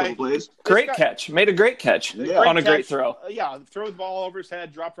 this he made a guy. couple plays. Great guy- catch. Made a great catch Yeah. on a great catch. throw. Yeah, throw the ball over his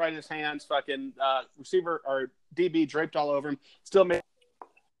head, dropped right in his hands. Fucking receiver or DB draped all over him. Still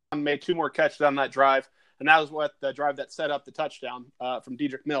made 2 more catches on that drive, and that was what the drive that set up the touchdown from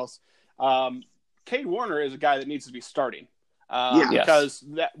Diedrich Mills. Cade Warner is a guy that needs to be starting. Yes. Because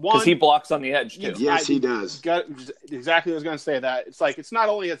that one, Because he blocks on the edge too. Yes, he does. Exactly, I was going to say that. It's like it's not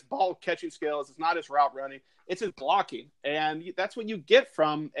only his ball catching skills, it's not his route running, it's his blocking, and that's what you get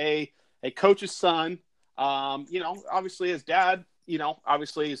from a coach's son. You know, obviously his dad. You know,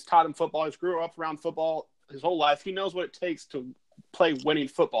 obviously he's taught him football. He's grew up around football his whole life. He knows what it takes to play winning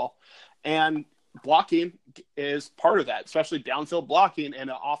football, and blocking is part of that, especially downfield blocking in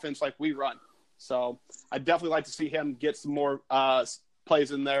an offense like we run. So I'd definitely like to see him get some more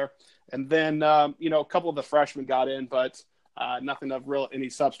plays in there. And then, you know, a couple of the freshmen got in, but nothing of any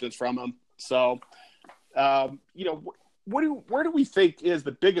substance from them. So, you know, where do we think is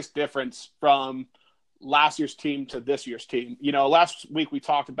the biggest difference from last year's team to this year's team? You know, last week we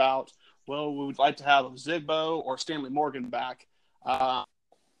talked about, well, we would like to have Zigbo or Stanley Morgan back.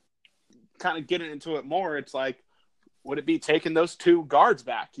 Kind of getting into it more, it's like, would it be taking those 2 guards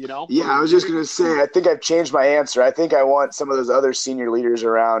back, you know? Yeah, I was just going to say, I think I've changed my answer. I think I want some of those other senior leaders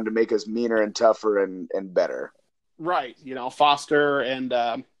around to make us meaner and tougher and better. Right. You know, Foster and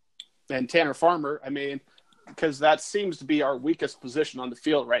Tanner Farmer. I mean, because that seems to be our weakest position on the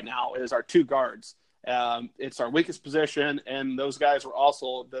field right now is our 2 guards. It's our weakest position, and those guys were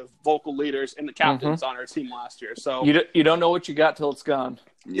also the vocal leaders and the captains on our team last year. So You don't know what you got till it's gone.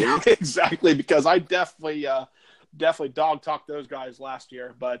 Yeah. exactly, because I definitely dog talked those guys last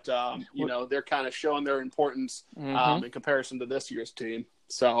year, but you know, they're kind of showing their importance in comparison to this year's team.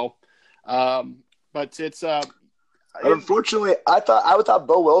 So, but it's Unfortunately, I thought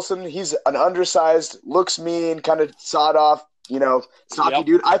Bo Wilson, he's an undersized, looks mean, kind of sawed off, you know, stocky Yep.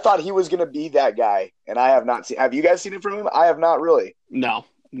 dude. I thought he was going to be that guy, and I have not seen. Have you guys seen it from him? I have not really. no,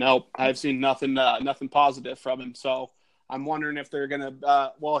 I've seen nothing positive from him. So I'm wondering if they're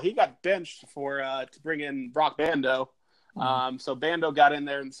gonna. Well, he got benched for to bring in Brock Bando. So Bando got in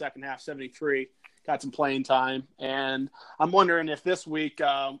there in the second half, 73, got some playing time, and I'm wondering if this week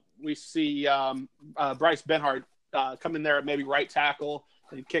we see Bryce Benhart come in there at maybe right tackle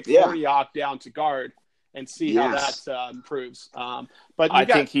and kick Floriak down to guard and see how that improves. But I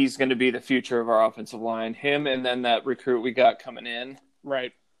think he's going to be the future of our offensive line. Him and then that recruit we got coming in.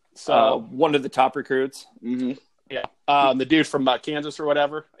 right. So One of the top recruits. Mm-hmm. yeah, the dude from Kansas or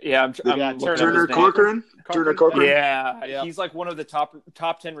whatever. Yeah, I'm looking up his Turner name. Corcoran. Turner Corcoran. Yeah, Yeah. he's like one of the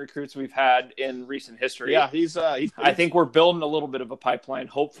top 10 recruits we've had in recent history. Yeah, he's I think we're building a little bit of a pipeline,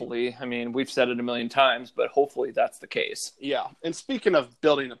 hopefully. I mean, we've said it a million times, but hopefully that's the case. Yeah, and speaking of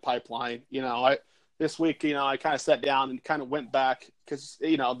building a pipeline, you know, this week, you know, I kind of sat down and kind of went back because,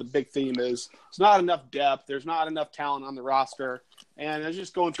 you know, the big theme is there's not enough depth, there's not enough talent on the roster, and I was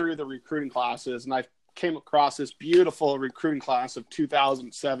just going through the recruiting classes, and I came across this beautiful recruiting class of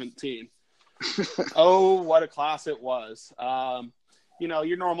 2017. Oh, what a class it was.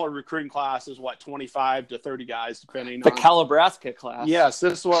 your normal recruiting class is 25 to 30 guys, depending The on Calabrasca class. Yes,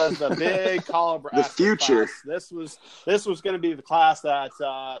 this was the big Colorado The future. class. This was going to be the class that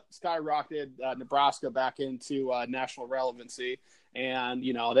skyrocketed Nebraska back into national relevancy, and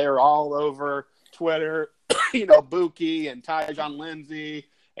they were all over Twitter. Buki and Tyjon Lindsey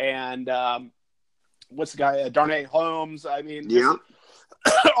and what's the guy? Darnay Holmes. I mean, Yeah.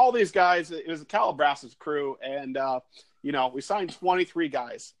 all these guys. It was Calabrasca's crew, and we signed 23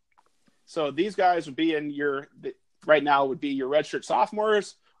 guys. So these guys would be right now would be your redshirt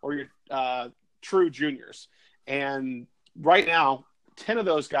sophomores or your true juniors. And right now, 10 of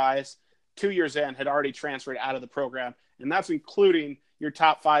those guys, 2 years in, had already transferred out of the program. And that's including your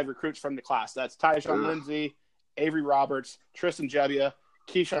top 5 recruits from the class. That's Tyjon Lindsey, Avery Roberts, Tristan Jebbia,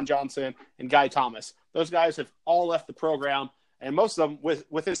 Keyshawn Johnson, and Guy Thomas. Those guys have all left the program, and most of them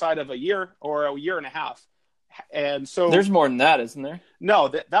with inside of a year or a year and a half. And so There's more than that, isn't there? no,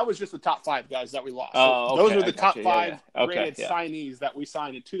 that was just the top 5 guys that we lost. Oh, So okay, those are I the top gotcha. 5 Yeah. Okay, rated yeah. signees that we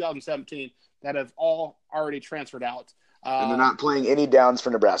signed in 2017 that have all already transferred out. And they're not playing any downs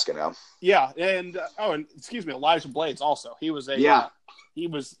for Nebraska now. Yeah, and excuse me, Elijah Blades also. He was he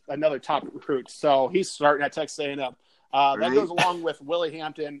was another top recruit. So he's starting at Texas A&M. That Right. goes along with Willie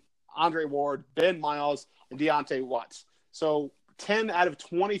Hampton, Andre Ward, Ben Miles, and Deontay Watts. So 10 out of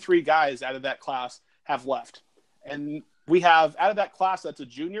 23 guys out of that class have left. And we have, out of that class that's a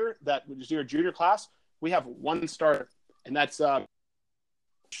junior, that is your junior class, we have 1 starter. And that's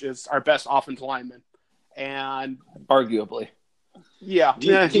which is our best offensive lineman. And Arguably. yeah, Do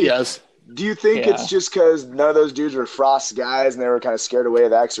you- he is. Do you think Yeah. it's just because none of those dudes were Frost's guys and they were kind of scared away of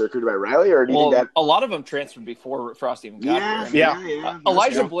that because they were recruited by Riley, or do you Well, think that? a lot of them transferred before Frost even got Yeah, here. Yeah. yeah.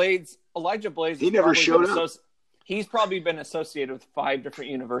 Elijah That's Blades. He has never probably showed been up. He's probably been associated with 5 different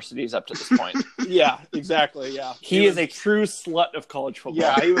universities up to this point. Yeah, exactly. Yeah. He is a true slut of college football.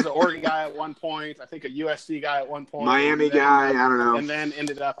 Yeah, he was an Oregon guy at one point. I think a USC guy at one point. Miami and then- guy, I don't know. And then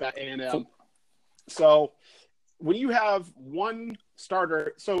ended up at A&M. So when you have 1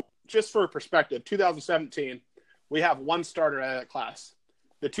 starter, so just for perspective, 2017, we have 1 starter out of that class.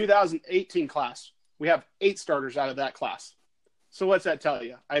 The 2018 class, we have 8 starters out of that class. So what's that tell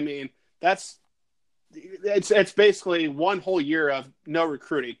you? I mean, it's basically 1 whole year of no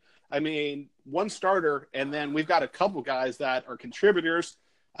recruiting. I mean, 1 starter, and then we've got a couple guys that are contributors,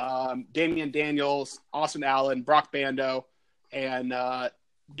 Damian Daniels, Austin Allen, Brock Bando, and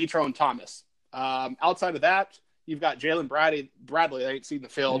Detrone Thomas. Outside of that, you've got Jalen Bradley. They ain't seen the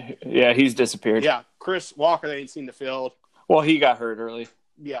field. Yeah, he's disappeared. Yeah, Chris Walker. They ain't seen the field. Well, he got hurt early.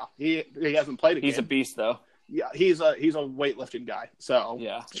 Yeah, he hasn't played a He's a game. beast, though. Yeah, he's a weightlifting guy. So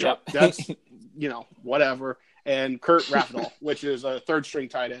Yeah. sure, Yep. that's whatever. And Kurt Raffadal, which is a 3rd string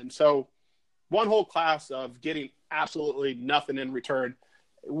tight end. So 1 whole class of getting absolutely nothing in return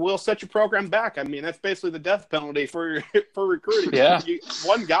will set your program back. I mean, that's basically the death penalty for recruiting. Yeah.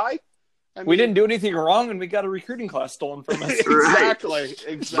 1 guy. I mean, We didn't do anything wrong, and we got a recruiting class stolen from us. exactly.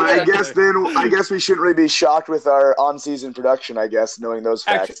 But I guess we shouldn't really be shocked with our on-season production. I guess knowing those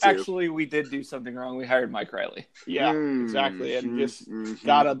facts too. Actually, we did do something wrong. We hired Mike Riley. Yeah, Mm, exactly. And just mhm,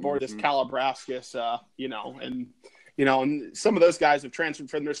 got aboard this mhm. Calabrascus, and some of those guys have transferred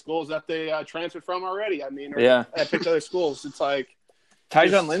from their schools that they transferred from already. I mean, or Yeah. I picked other schools. It's like,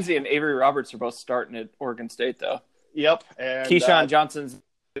 Tyjon Lindsey and Avery Roberts are both starting at Oregon State, though. yep. And Keyshawn Johnson's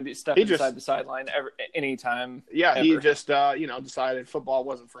stepping he just- inside the sideline anytime. yeah, he ever. just decided football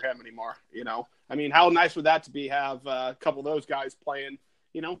wasn't for him anymore. I mean, how nice would that to be? Have a couple of those guys playing.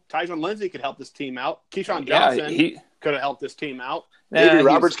 Tyjon Lindsey could help this team out. Keyshawn Johnson could have helped this team out. Avery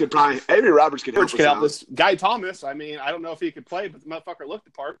Roberts could help George us could help out. this. Guy Thomas, I mean, I don't know if he could play, but the motherfucker looked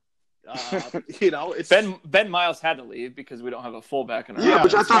the part. It's Ben Miles had to leave because we don't have a fullback in our Yeah,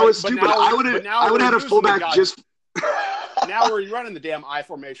 which I thought was but stupid. now- I but now would we're have had a using the fullback guy. just. now we're running the damn I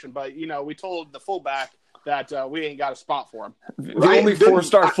formation, but we told the fullback that we ain't got a spot for him. The Right, only Ben-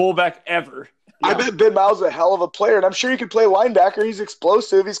 4-star fullback ever. I bet Ben Miles is a hell of a player, and I'm sure he could play linebacker. He's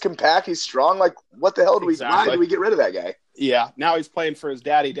explosive. He's compact. He's strong. Like, what the hell do Exactly. why do we get rid of that guy? Yeah, now he's playing for his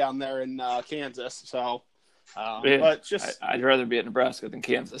daddy down there in Kansas. So, but just I'd rather be at Nebraska than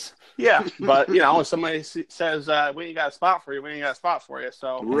Kansas. yeah, but if somebody says we ain't got a spot for you, we ain't got a spot for you.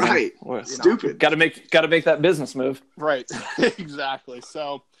 So Right. Well, Stupid. Got to make that business move. right, exactly.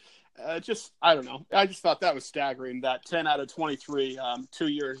 So. I don't know. I just thought that was staggering that 10 out of 23, 2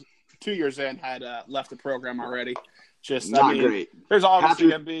 years in had left the program already. Not great. There's obviously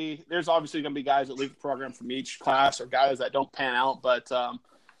Happy- going to be guys that leave the program from each class or guys that don't pan out. But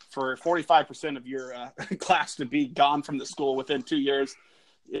for 45% of your class to be gone from the school within 2 years,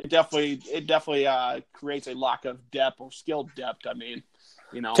 it definitely creates a lack of depth or skill depth. I mean,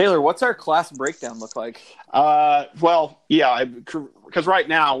 Taylor, what's our class breakdown look like? Well, yeah, because right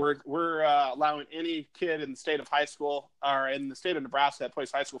now we're allowing any kid in the state of high school or in the state of Nebraska that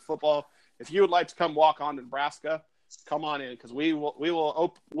plays high school football. If you would like to come walk on to Nebraska, come on in because we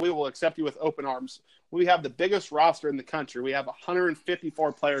will accept you with open arms. We have the biggest roster in the country. We have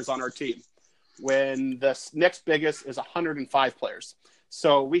 154 players on our team, when the next biggest is 105 players.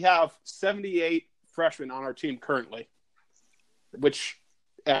 So we have 78 freshmen on our team currently, which.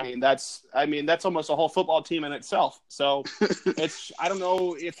 That's almost a whole football team in itself. So I don't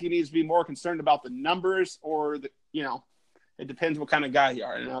know if he needs to be more concerned about the numbers or it depends what kind of guy you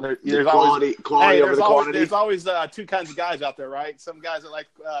are. There's quality over the quantity. There's always two kinds of guys out there, right? Some guys that like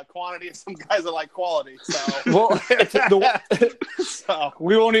quantity, and some guys that like quality. So, so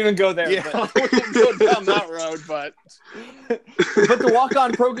we won't even go there. Yeah, we won't go down that road, but the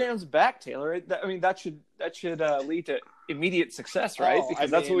walk-on program's back, Taylor. That should lead to immediate success, right?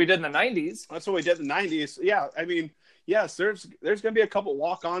 Because that's what we did in the 90s. That's what we did in the 90s. Yeah, yes, there's going to be a couple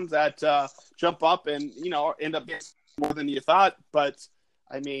walk-ons that jump up and end up getting more than you thought. But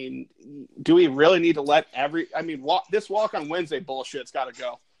do we really need to let this walk-on Wednesday bullshit's got to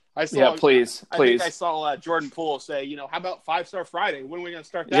go? Please. I think I saw Jordan Poole say, how about 5-Star Friday? When are we going to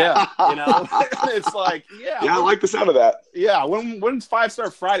start that? Yeah. It's like, yeah, I like the sound of that. Yeah, when's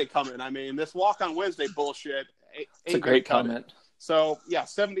 5-Star Friday coming? this walk-on Wednesday bullshit. It's a great comment. So,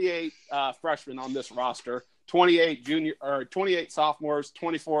 78 freshmen on this roster, 28 sophomores,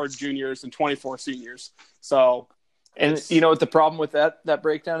 24 juniors, and 24 seniors. So, and you know what the problem with that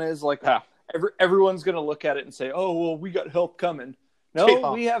breakdown is? Like, everyone's going to look at it and say, "Oh, well, we got help coming."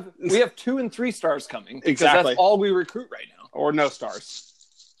 No, we have 2 and 3 stars coming because that's all we recruit right now, or no stars.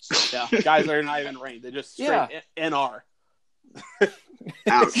 Yeah, guys are not even ranked; they just straight NR.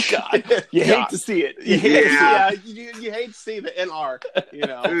 Ouch. God, you hate to see it. You hate to see the NR,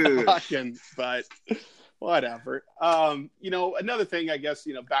 but whatever. Another thing, I guess,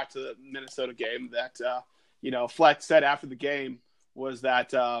 back to the Minnesota game that, Fleck said after the game was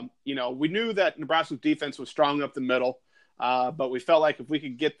that, we knew that Nebraska's defense was strong up the middle, but we felt like if we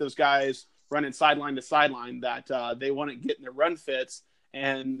could get those guys running sideline to sideline, that they wouldn't get in their run fits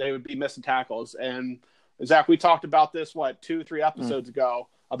and they would be missing tackles. And Zach, we talked about this, 2-3 episodes ago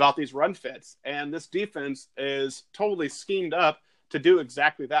about these run fits, and this defense is totally schemed up to do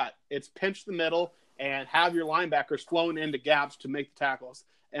exactly that. It's pinch the middle and have your linebackers flowing into gaps to make the tackles.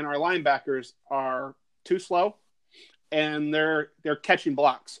 And our linebackers are too slow, and they're catching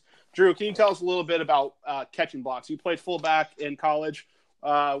blocks. Drew, can you tell us a little bit about catching blocks? You played fullback in college.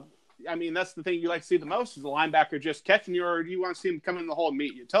 That's the thing you like to see the most is the linebacker just catching you, or do you want to see him come in the hole and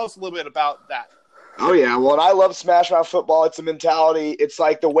meet you? Tell us a little bit about that. Oh, yeah. Well, and I love smash mouth football. It's a mentality. It's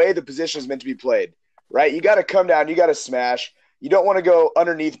like the way the position is meant to be played, right? You got to come down. You got to smash. You don't want to go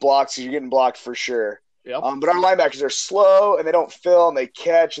underneath blocks because you're getting blocked for sure. Yep. But our linebackers are slow, and they don't fill, and they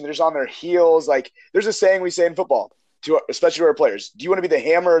catch, and they're just on their heels. Like, there's a saying we say in football, especially to our players. Do you want to be the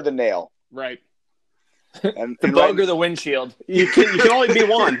hammer or the nail? Right. And the bug or the windshield. You can only be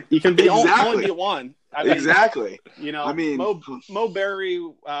one. You can only be one. Exactly. Mo Berry,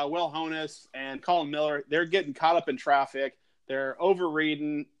 Will Honus, and Colin Miller, they're getting caught up in traffic. They're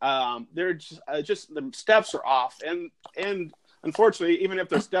overreading. They're just the steps are off. And unfortunately, even if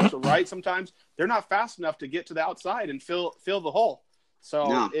their steps are right, sometimes they're not fast enough to get to the outside and fill the hole.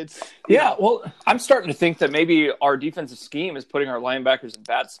 So it's well, I'm starting to think that maybe our defensive scheme is putting our linebackers in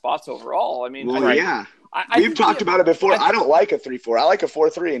bad spots overall. We've talked about it before. I don't like a 3-4. I like a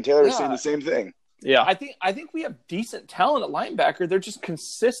 4-3, and Taylor was saying the same thing. Yeah, I think we have decent talent at linebacker. They're just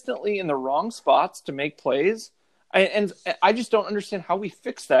consistently in the wrong spots to make plays, and I just don't understand how we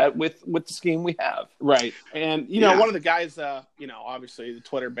fix that with the scheme we have. Right, and one of the guys, obviously the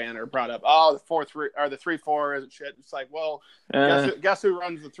Twitter banner brought up, the 4-3 or the 3-4 isn't shit. It's like, well, guess who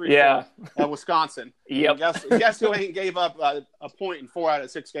runs the 3-4? Yeah, Wisconsin. Yep. Guess who ain't gave up a point in 4 out of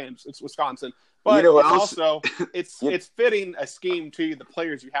 6 games? It's Wisconsin. But it's fitting a scheme to the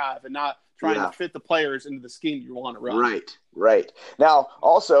players you have, and not trying to fit the players into the scheme you want to run. Right. Now,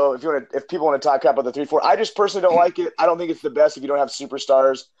 also, if people want to talk about the 3-4, I just personally don't like it. I don't think it's the best if you don't have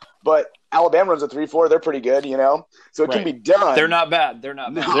superstars. But Alabama runs a 3-4; they're pretty good, So it can be done. They're not bad. They're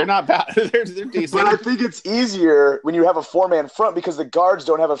not bad. They're decent. But I think it's easier when you have a 4-man front because the guards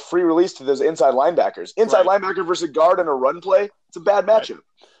don't have a free release to those inside linebackers. Inside linebacker versus a guard in a run play, it's a bad matchup.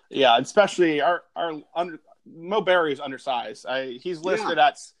 Yeah, especially our Mo Berry is undersized. He's listed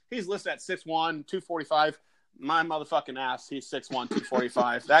at 6'1", 245. My motherfucking ass. He's 6'1",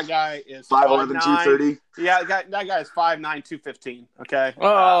 245. That guy is 5'11", 5'9". 230. Yeah, that guy is 5'9", 215. Okay.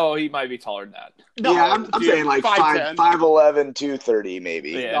 Oh, he might be taller than that. No, Yeah, I'm dude, saying like 5'10". 5'11", 230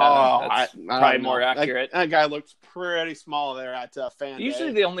 maybe. Yeah, Oh, that's I probably don't know. more accurate. That guy looked pretty small there at Fan Day.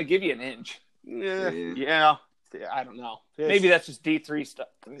 Usually they only give you an inch. Yeah. I don't know. Maybe that's just D3 stuff.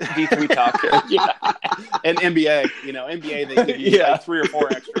 D3 talk. Yeah. And NBA, NBA they give you like 3 or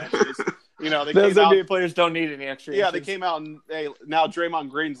 4 extra inches. They Those came out. NBA players don't need any extra. Yeah, inches. they came out and now Draymond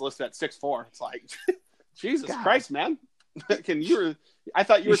Green's listed at 6'4". It's like, Jesus Christ, man! I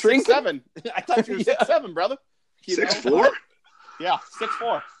thought you were shrinking? 6'7". I thought you were 6'7", brother. 6'4"? Yeah,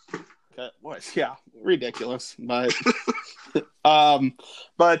 6'4". Yeah, ridiculous. But,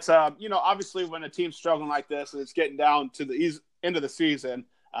 obviously when a team's struggling like this and it's getting down to the end of the season,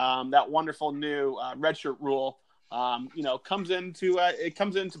 that wonderful new redshirt rule, comes into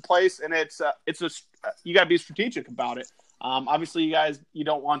place, and you got to be strategic about it. Obviously, you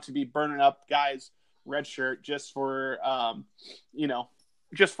don't want to be burning up guys' redshirt just for a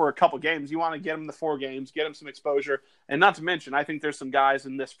couple games. You want to get them the 4 games, get them some exposure, and not to mention, I think there's some guys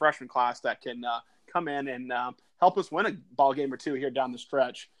in this freshman class that can come in and help us win a ball game or 2 here down the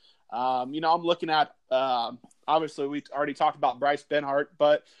stretch. I'm looking at obviously we already talked about Bryce Benhart,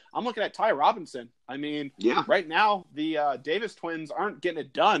 but I'm looking at Ty Robinson. I mean, right now the Davis twins aren't getting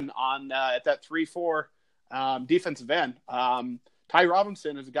it done on at that 3-4 defensive end. Ty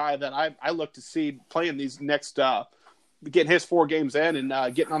Robinson is a guy that I look to see playing these next getting his 4 games in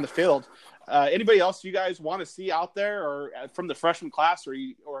and getting on the field. Anybody else you guys want to see out there, or from the freshman class, or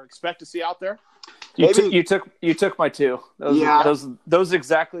expect to see out there? You took my 2. Those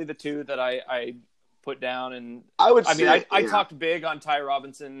exactly the 2 that I put down, and I talked big on Ty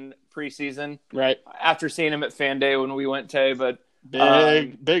Robinson preseason, right? After seeing him at Fan Day when we went to, but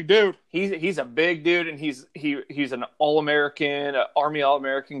big dude. He's a big dude, and he's an All-American, Army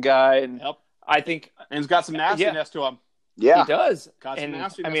All-American guy, and I think he's got some nastiness to him. Yeah, he does. Got some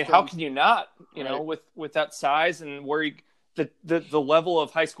nastiness. I mean, how can you not? With that size and where the level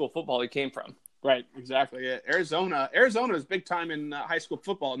of high school football he came from. Right, exactly. Yeah. Arizona is big time in high school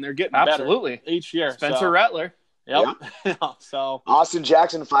football, and they're getting absolutely better each year. Spencer Rattler. Yep. So Austin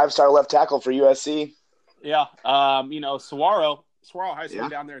Jackson, 5-star left tackle for USC. Yeah. Saguaro High School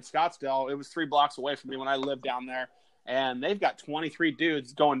down there in Scottsdale. It was 3 blocks away from me when I lived down there, and they've got 23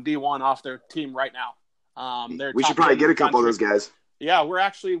 dudes going D1 off their team right now. We should probably get a couple of those guys. Yeah, we're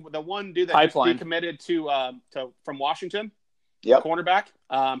actually the one dude that just decommitted to from Washington. Yep. Cornerback.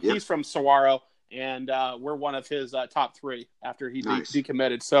 He's from Saguaro, and we're one of his top 3 after he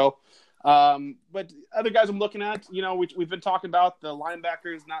decommitted. So, but other guys I'm looking at, we've been talking about the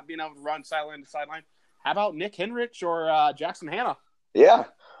linebackers not being able to run sideline to sideline. How about Nick Henrich or Jackson Hanna? Yeah.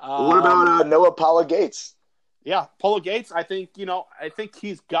 What about Noah Paula Gates? Yeah, Polo Gates. I think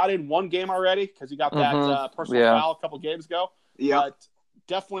he's got in 1 game already because he got that personal foul a couple games ago. Yeah, but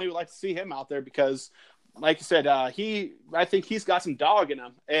definitely would like to see him out there because, like you said, I think he's got some dog in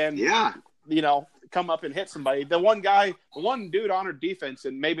him, and come up and hit somebody. The one dude on our defense,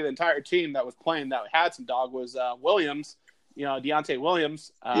 and maybe the entire team that was playing that had some dog was Williams. Deontay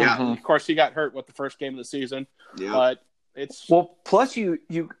Williams. Of course, he got hurt with the first game of the season. Yeah, but. Plus you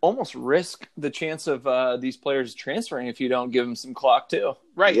almost risk the chance of these players transferring if you don't give them some clock too.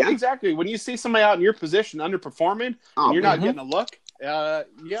 Right, exactly. When you see somebody out in your position underperforming and you're not getting a look,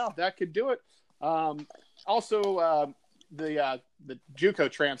 that could do it. Also, the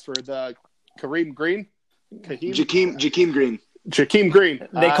JUCO transfer, the Jakeem Green. Jakeem Green.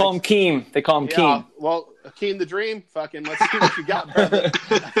 They call him Keem. Keem. Well, Keem the Dream. Fucking let's see what you got, brother.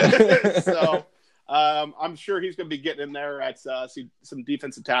 So. I'm sure he's going to be getting in there at some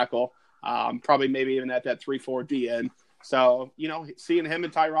defensive tackle, probably maybe even at that 3-4 DN. So, seeing him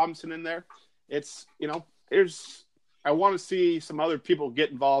and Ty Robinson in there, it's, I want to see some other people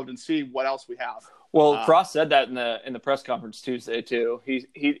get involved and see what else we have. Well, Frost said that in the press conference Tuesday too.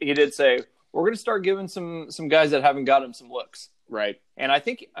 He did say we're going to start giving some guys that haven't got him some looks. Right. And I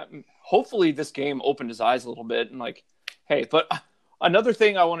think hopefully this game opened his eyes a little bit and like, hey, but another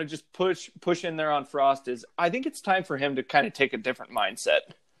thing I want to just push in there on Frost is I think it's time for him to kind of take a different mindset.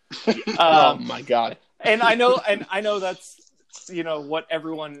 Oh my God. And I know that's, what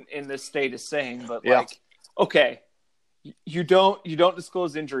everyone in this state is saying, but okay, you don't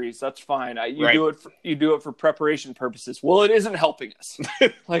disclose injuries. That's fine. You do it for preparation purposes. Well, it isn't helping us.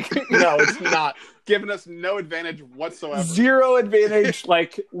 No, it's not giving us no advantage whatsoever. 0 advantage.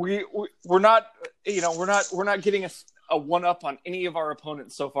 Like we're not getting a one up on any of our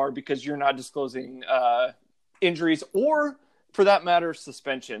opponents so far because you're not disclosing injuries or, for that matter,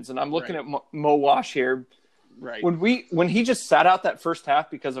 suspensions. And I'm looking at Mo Wash here. Right. When he just sat out that first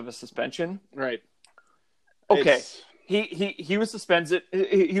half because of a suspension. Right. Okay. He was suspended.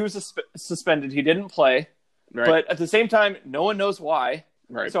 He was suspended. He didn't play. Right. But at the same time, no one knows why.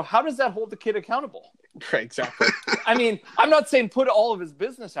 Right. So how does that hold the kid accountable? Right, exactly. I mean, I'm not saying put all of his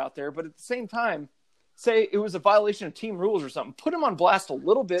business out there, but at the same time, say it was a violation of team rules or something. Put him on blast a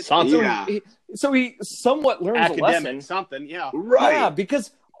little bit. Something. So he somewhat learns a lesson. Something, yeah. Right. Yeah,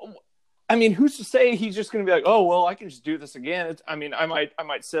 because I mean, who's to say he's just going to be like, oh well, I can just do this again? I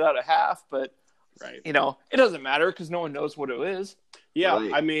might sit out a half, but right, it doesn't matter because no one knows what it is. Yeah,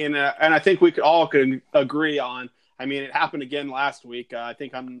 Right. I mean, and I think we could agree on. I mean, it happened again last week. I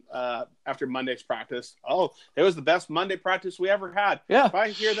think after Monday's practice. Oh, it was the best Monday practice we ever had. Yeah. If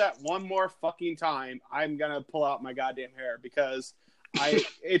I hear that one more fucking time, I'm gonna pull out my goddamn hair because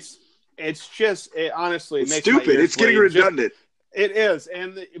it's just honestly it It's makes my stupid. ears It's getting bleed. redundant. It is,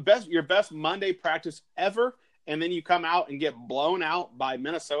 and your best Monday practice ever, and then you come out and get blown out by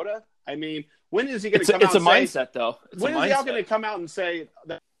Minnesota. I mean, when is he going to come out? It's a and say, mindset, though. When is he going to come out and say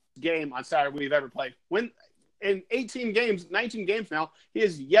the game on Saturday we've ever played? When in 18 games, 19 games now, he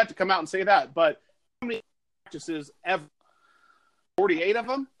has yet to come out and say that. But how many practices ever? 48 of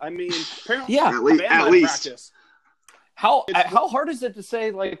them. I mean, apparently, Yeah. At least. practice. How hard is it to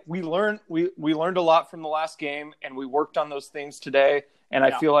say like we learned a lot from the last game and we worked on those things today and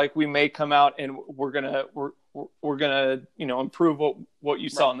I feel like we may come out and we're gonna improve what you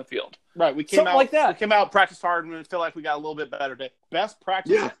saw in the field. Right, we came Something out like that. We came out, practiced hard, and feel like we got a little bit better today. Best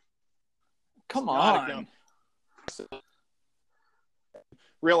practice. Yeah. Come Not on.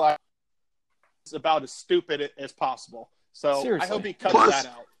 Realize it's about as stupid as possible. So Seriously. I hope he cuts Plus- that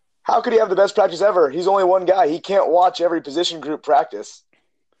out. How could he have the best practice ever? He's only one guy. He can't watch every position group practice.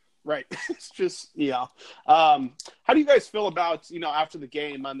 Right. It's just, yeah. How do you guys feel about, after the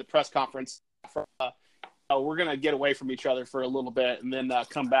game on the press conference, we're going to get away from each other for a little bit and then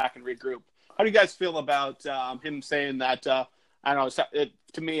come back and regroup. How do you guys feel about him saying that, I don't know,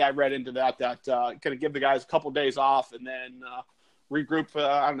 to me, I read into that going to give the guys a couple days off and then regroup,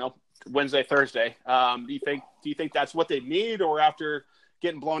 I don't know, Wednesday, Thursday. Do you think that's what they need, or after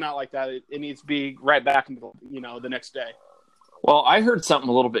getting blown out like that, it needs to be right back into, the next day? Well, I heard something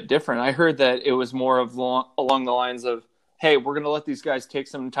a little bit different. I heard that it was more of along the lines of, hey, we're going to let these guys take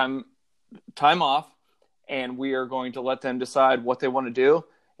some time off, and we are going to let them decide what they want to do.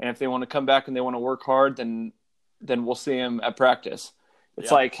 And if they want to come back and they want to work hard, then we'll see them at practice.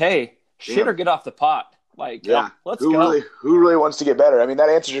 It's like, hey, shit or get off the pot. Like, let's go. Who really wants to get better? I mean, that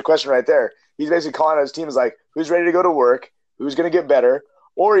answers your question right there. He's basically calling out his team as like, who's ready to go to work? Who's going to get better?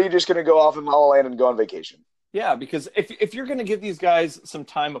 Or are you just going to go off in La La Land and go on vacation? Yeah, because if you're going to give these guys some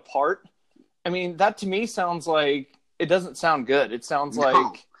time apart, I mean, that to me sounds like it doesn't sound good. It sounds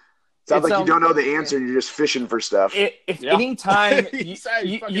like Sounds like you don't know the answer and you're just fishing for stuff. Any time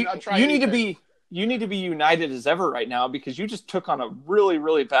You need to be united as ever right now because you just took on a really,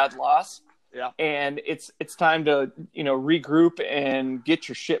 really bad loss. Yeah. And it's time to, regroup and get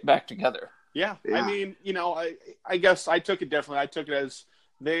your shit back together. Yeah. I mean, I guess I took it differently. I took it as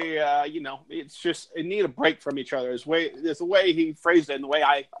they, it's just it need a break from each other. It's the way he phrased it and the way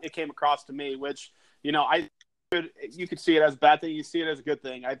it came across to me, which, you could see it as a bad thing. You see it as a good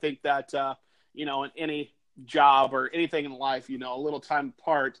thing. I think that, in any job or anything in life, a little time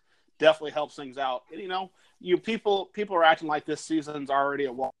apart definitely helps things out. And, people are acting like this season's already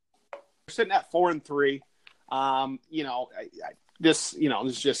a wall. We're sitting at 4-3. This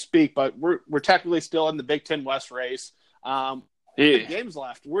is just speak, but we're technically still in the Big Ten West race. Games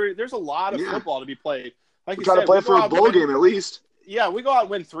left. There's a lot of football to be played. Like We're trying to play for a bowl game at least. Yeah, we go out and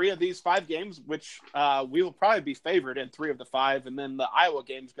win 3 of these 5 games, which we will probably be favored in 3 of the 5, and then the Iowa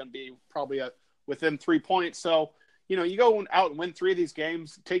game is going to be probably within 3 points. So, you go out and win 3 of these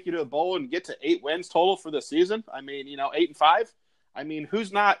games, take you to a bowl, and get to 8 wins total for the season. I mean, 8-5. I mean,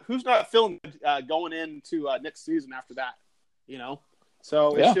 who's not feeling good going into next season after that?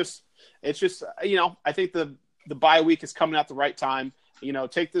 So it's just I think the bye week is coming at the right time.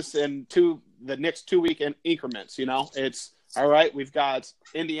 Take this into the next 2-week increments. It's all right. We've got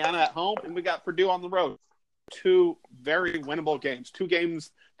Indiana at home and we got Purdue on the road. 2 very winnable games. 2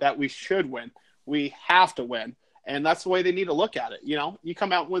 games that we should win. We have to win, and that's the way they need to look at it. You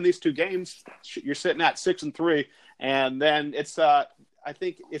come out and win these 2 games, you're sitting at 6-3, and then it's I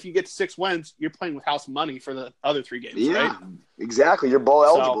think if you get to 6 wins, you're playing with house money for the other 3 games, right? Exactly. You're bowl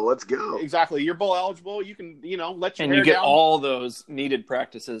eligible. Let's go. Exactly. You're bowl eligible. You can, let your and you get all those needed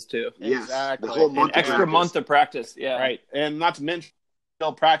practices too. Yes. Exactly. The whole month An extra month of practice. Yeah. Right. And not to mention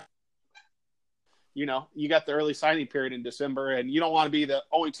practice. you got the early signing period in December, and you don't want to be the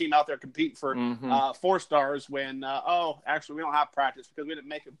only team out there competing for 4 stars when, actually we don't have practice because we didn't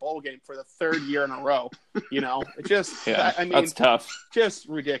make a bowl game for the 3rd year in a row. It just, that's tough. Just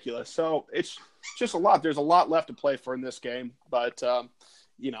ridiculous. So it's just a lot. There's a lot left to play for in this game, but,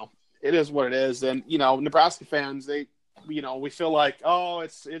 it is what it is. And, Nebraska fans, we feel like,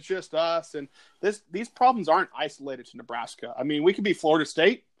 it's just us. And these problems aren't isolated to Nebraska. I mean, we could be Florida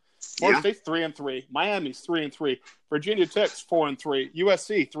State. Florida State's 3-3. Miami's 3-3. Virginia Tech's 4-3.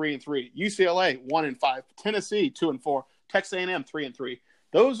 USC 3-3. UCLA 1-5. Tennessee 2-4. Texas A&M 3-3.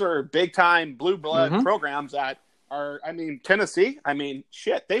 Those are big time blue blood programs that are. I mean, Tennessee. I mean,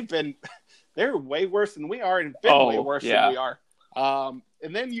 shit. They're way worse than we are, and been way worse than we are.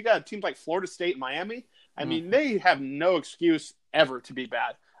 And then you got teams like Florida State and Miami. I mean, they have no excuse ever to be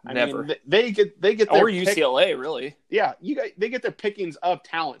bad. I mean, they get their or UCLA really. Yeah, they get their pickings of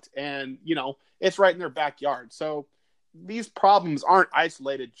talent, and it's right in their backyard. So these problems aren't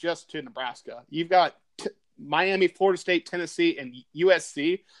isolated just to Nebraska. You've got Miami, Florida State, Tennessee, and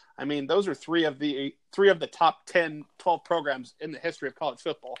USC. I mean, those are three of the top 10, 12 programs in the history of college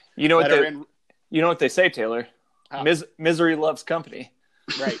football. You know what they say, Taylor? Misery loves company.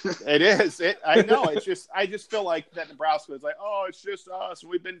 Right. It is. I know. I just feel like that Nebraska is like, it's just us.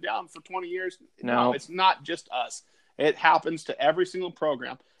 We've been down for 20 years. No, it's not just us. It happens to every single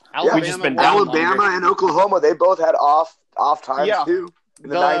program. Alabama and Oklahoma, they both had off times too. In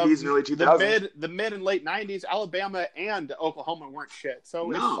the 90s and early 2000s. The mid and late 90s, Alabama and Oklahoma weren't shit.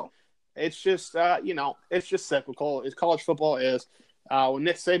 So it's just, it's just cyclical. As college football is. When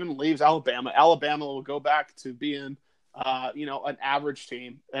Nick Saban leaves Alabama will go back to being an average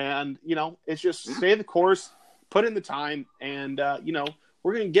team, and it's just stay the course, put in the time, and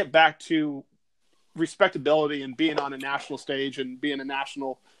we're going to get back to respectability and being on a national stage and being a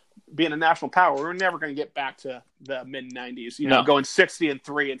national power. We're never going to get back to the mid 90s, going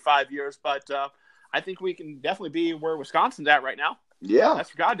 60-3 in 5 years, but I think we can definitely be where Wisconsin's at right now. Yeah, that's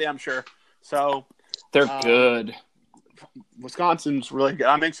for goddamn sure. So they're good. Wisconsin's really good.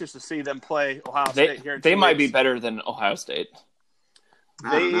 I'm anxious to see them play Ohio State here. They might be better than Ohio State.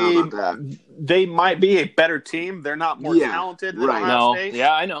 I don't know about that. They might be a better team. They're not more talented than Ohio State.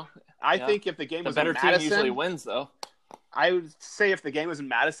 Yeah, I know. I think if the game was better in Madison, team usually wins, though. I would say if the game was in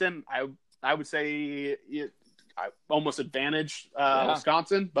Madison, I would say I almost advantage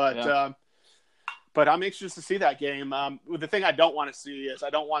Wisconsin, but I'm anxious to see that game. The thing I don't want to see is I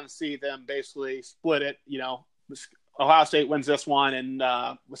don't want to see them basically split it. Ohio State wins this one, and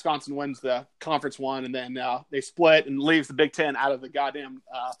Wisconsin wins the conference one, and then they split and leaves the Big Ten out of the goddamn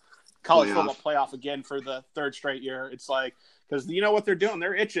college football playoff again for the 3rd straight year. It's like, because you know what they're doing?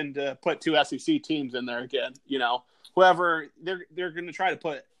 They're itching to put 2 SEC teams in there again. Whoever they're going to try to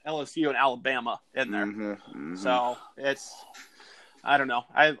put LSU and Alabama in there. So it's, I don't know.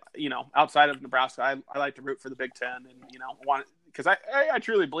 Outside of Nebraska, I like to root for the Big Ten, and because I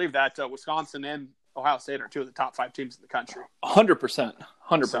truly believe that Wisconsin and Ohio State are 2 of the top 5 teams in the country. 100%.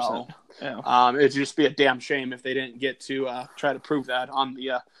 So, it'd just be a damn shame if they didn't get to try to prove that on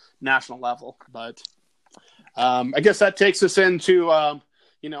the national level. But I guess that takes us into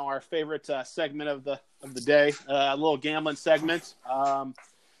our favorite segment of the day, a little gambling segment.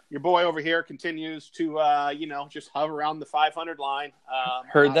 Your boy over here continues to just hover around the 500 line.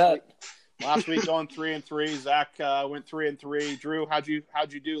 Heard that. Last week going 3-3. Zach went 3-3. Drew, how'd you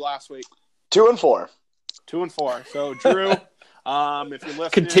do last week? 2-4. 2-4. So Drew, if you're listening,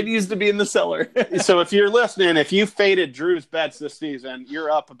 continues to be in the cellar. So if you're listening, if you faded Drew's bets this season,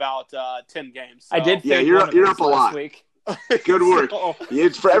 you're up about 10 games. So. I did. Yeah, you're up a lot. Week. Good work.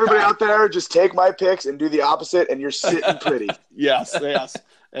 It's for everybody out there, just take my picks and do the opposite, and you're sitting pretty. Yes,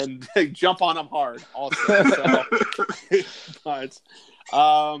 and jump on them hard. Also,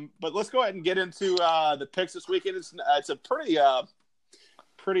 but let's go ahead and get into the picks this weekend. It's a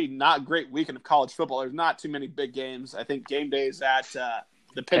pretty not great weekend of college football. There's not too many big games. I think game day is at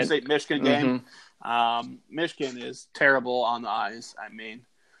the Penn State-Michigan game. Michigan is terrible on the eyes. I mean,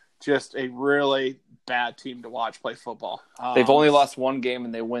 just a really bad team to watch play football. They've only lost one game,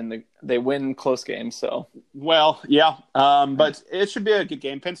 and they win close games. So but it should be a good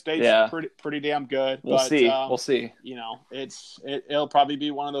game. Penn State's pretty damn good. We'll see. It'll probably be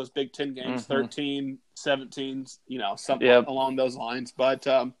one of those Big Ten games, 13, 17, something along those lines. But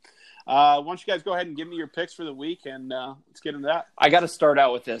why don't you guys go ahead and give me your picks for the week, and let's get into that. I got to start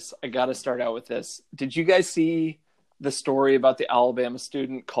out with this. Did you guys see the story about the Alabama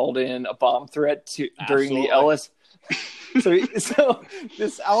student called in a bomb threat during the LS? So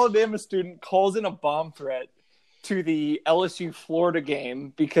this Alabama student calls in a bomb threat to the LSU Florida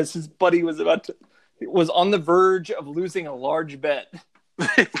game because his buddy was about was on the verge of losing a large bet.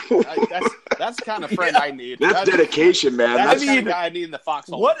 That's the kind of friend I need. That's dedication, man. That's the kind I mean, of guy I need in the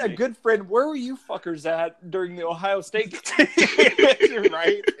foxhole. What a good friend. Where were you fuckers at during the Ohio State game?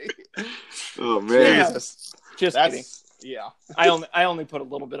 right? Oh man. Jesus. Just kidding. Yeah. I only put a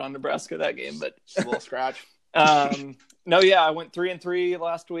little bit on Nebraska that game, but Just a little scratch. no, yeah, I went 3-3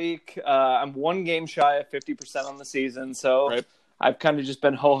 last week. I'm one game shy of 50% on the season, so Right. I've kind of just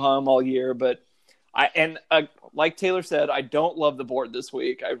been ho-hum all year. But like Taylor said, I don't love the board this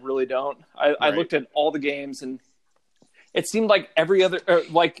week. I really don't. I Right. looked at all the games, and it seemed like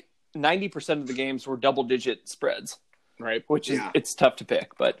like 90% of the games were double-digit spreads, Right. which is Yeah. it's tough to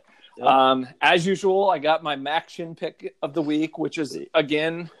pick. But as usual, I got my Maction pick of the week, which is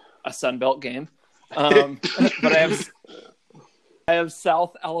again a Sun Belt game. But I have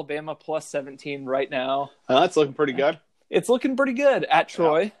South Alabama plus 17 right now. That's looking pretty good. It's looking pretty good at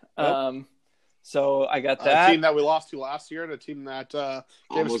Troy. Yep. So I got A that. team that we lost to last year, and a team that gave us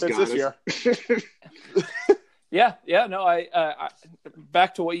Almost fits got this us. year. Yeah. No, I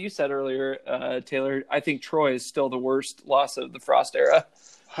back to what you said earlier, Taylor. I think Troy is still the worst loss of the Frost era.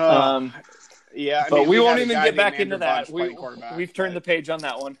 Yeah, I But mean, we had won't a even guy get back named into Andrew that. Bunch playing quarterback, We've turned the but- page on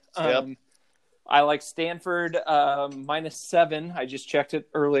that one. Yep. I like Stanford -7. I just checked it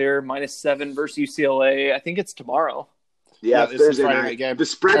earlier. -7 versus UCLA. I think it's tomorrow. Yeah, it's a Thursday Friday night. night game. The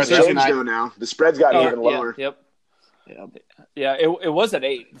spread's Thursday changed night. though now. The spread's gotten even Yeah, lower. Yep. Yep. Yeah, it was at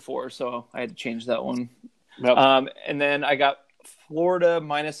 8 before, so I had to change that one. Yep. And then I got Florida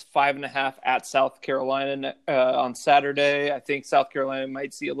 -5.5 at South Carolina on Saturday. I think South Carolina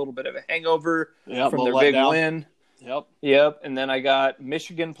might see a little bit of a hangover Yep, from a their little big letdown. win. Yep. And then I got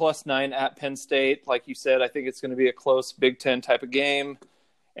Michigan +9 at Penn State. Like you said, I think it's going to be a close Big Ten type of game.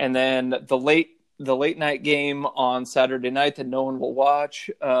 And then the late night game on Saturday night that no one will watch,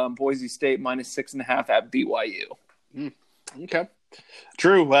 Boise State -6.5 at BYU. Okay.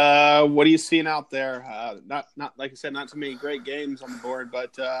 True. What are you seeing out there? Not like I said, not too many great games on the board,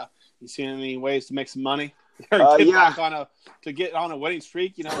 but you seeing any ways to make some money? Or to get on a winning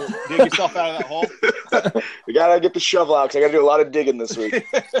streak, dig yourself out of that hole. We gotta get the shovel out because I gotta do a lot of digging this week.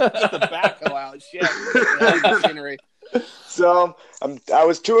 Get the backhoe out. Shit. Machinery. So I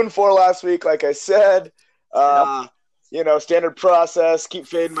was 2-4 last week, like I said. Standard process. Keep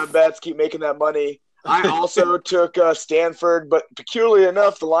fading my bets. Keep making that money. I also took Stanford, but peculiarly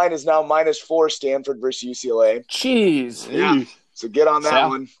enough, the line is now -4 Stanford versus UCLA. Jeez. Yeah, so get on that So-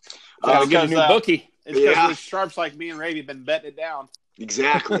 one. Gotta get a new bookie. It's because Yeah. those sharps like me and Ravy have been betting it down.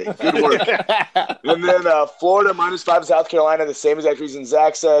 Exactly. Good work. And then Florida -5 South Carolina, the same exact reason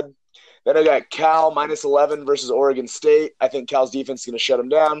Zach said. Then I got Cal -11 versus Oregon State. I think Cal's defense is going to shut them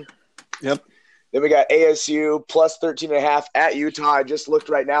down. Yep. Then we got ASU +13.5 at Utah. I just looked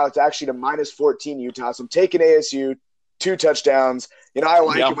right now. It's actually to -14 Utah. So I'm taking ASU, 2 touchdowns. I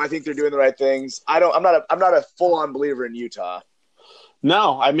like them. I think they're doing the right things. I'm not a full-on believer in Utah.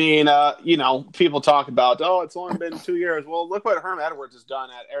 No, I mean, people talk about, it's only been 2 years. Well, look what Herm Edwards has done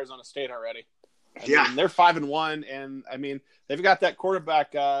at Arizona State already. I mean, they're 5-1, and I mean, they've got that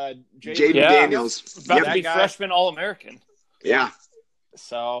quarterback, Jaden Yeah. Daniels. About Yep. to be guy. freshman All-American. Yeah.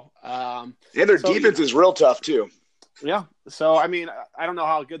 So, And their So, defense is real tough, too. yeah. So, I mean, I don't know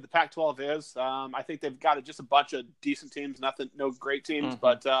how good the Pac-12 is. I think they've got just a bunch of decent teams, no great teams,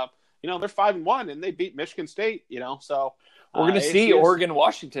 but they're 5-1, and they beat Michigan State. So We're going to see ASU is- Oregon,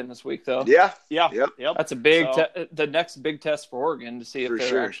 Washington this week, though. Yeah. Yeah. Yep. That's a big So- the next big test for Oregon to see if For they're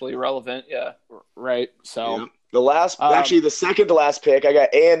sure. actually relevant. Yeah. Right. So. Yep. The second to last pick, I got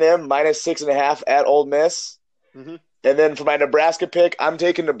A&M -6.5 at Ole Miss. Mhm. And then for my Nebraska pick, I'm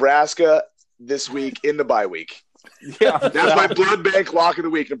taking Nebraska this week in the bye week. Yeah. That's my blood bank lock of the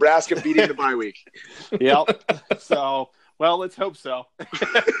week. Nebraska beating the bye week. Yep. So, well, let's hope so.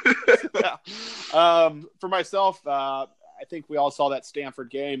 For myself, I think we all saw that Stanford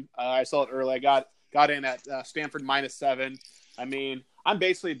game. I saw it early. I got in at Stanford -7. I mean, I'm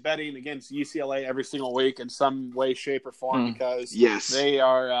basically betting against UCLA every single week in some way, shape, or form because Yes. they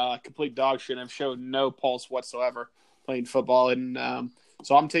are complete dog shit and have showed no pulse whatsoever playing football. And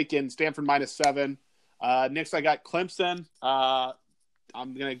so I'm taking Stanford -7. Next, I got Clemson.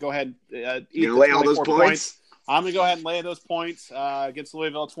 I'm going to go ahead and eat You the lay all those 24 points? I'm going to go ahead and lay those points against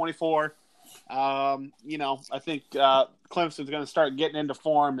Louisville 24. I think Clemson's going to start getting into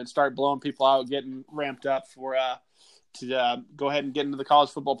form and start blowing people out, getting ramped up to go ahead and get into the college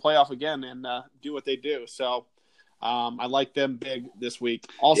football playoff again and do what they do. So I like them big this week.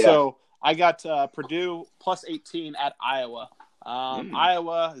 Also, I got Purdue +18 at Iowa.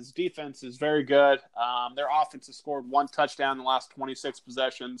 Iowa's defense is very good. Their offense has scored 1 touchdown in the last 26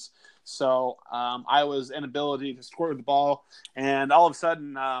 possessions. So Iowa's inability to score the ball and all of a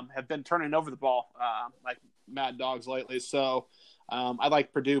sudden have been turning over the ball like mad dogs lately. So I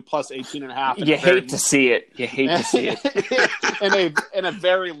like Purdue plus 18.5. You hate to see it. You hate to see it. in a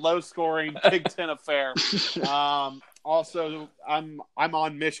very low-scoring Big Ten affair. Also, I'm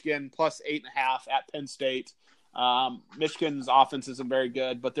on Michigan plus 8.5 at Penn State. Michigan's offense isn't very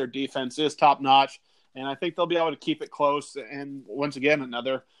good, but their defense is top-notch, and I think they'll be able to keep it close. And once again,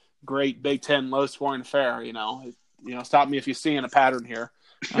 another great Big Ten low-scoring affair. Stop me if you're seeing a pattern here.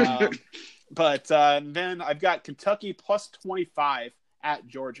 But then I've got Kentucky plus 25 at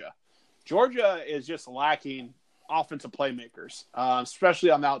Georgia. Georgia is just lacking offensive playmakers,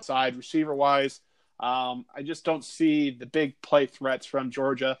 especially on the outside, receiver-wise. I just don't see the big play threats from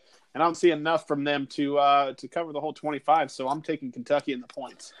Georgia. And I don't see enough from them to cover the whole 25. So I'm taking Kentucky in the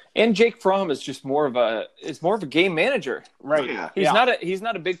points. And Jake Fromm is just more of a game manager, right? Yeah. He's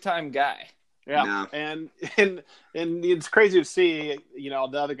not a big time guy. Yeah, No. and it's crazy to see the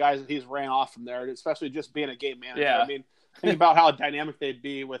other guys that he's ran off from there, especially just being a game manager. Yeah. I mean, think about how dynamic they'd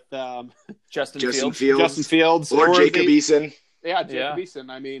be with Justin Fields. Justin Fields Or Jacob Eason. Yeah, Jacob Eason.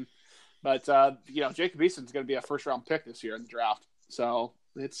 I mean, but Jacob Eason's going to be a first-round pick this year in the draft. So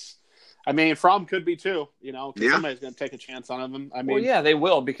Fromm could be too. Somebody's going to take a chance on him. I mean, they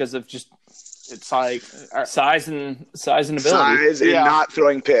will because of just it's like size and ability. Size and not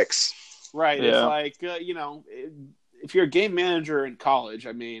throwing picks. Right. Yeah. It's like if you're a game manager in college,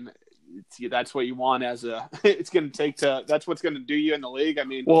 I mean, that's what you want as it's going to take that's what's going to do you in the league. I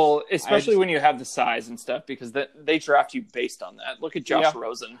mean, well, especially when you have the size and stuff, because they draft you based on that. Look at Josh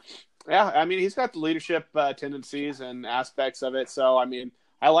Rosen. Yeah, I mean, he's got the leadership tendencies and aspects of it. So, I mean,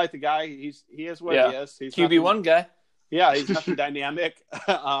 I like the guy. He is what he is. He's QB1 guy. Yeah, he's nothing dynamic,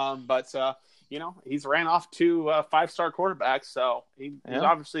 but he's ran off 2 5-star quarterbacks, so he's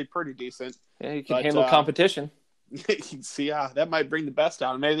obviously pretty decent. Yeah, he can handle competition. See, that might bring the best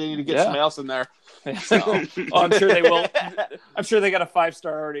out. Maybe they need to get somebody else in there. So, I'm sure they will. I'm sure they got a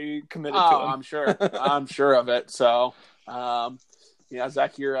 5-star already committed to him. I'm sure. I'm sure of it. So,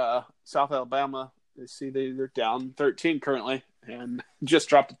 Zach, you're South Alabama. You see, they're down 13 currently, and just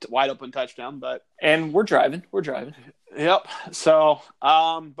dropped a wide open touchdown. And we're driving. Yep. So,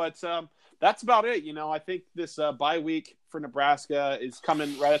 that's about it. I think this bye week for Nebraska is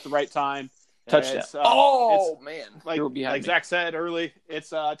coming right at the right time. Touchdown. Man. Like Zach said early, it's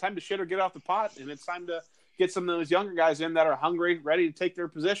time to shit or get off the pot, and it's time to get some of those younger guys in that are hungry, ready to take their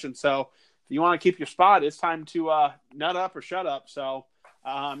position. So if you want to keep your spot, it's time to nut up or shut up. So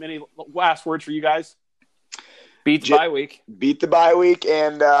any last words for you guys? Beat the bye week. Beat the bye week,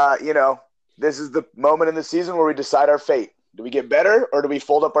 and, this is the moment in the season where we decide our fate. Do we get better, or do we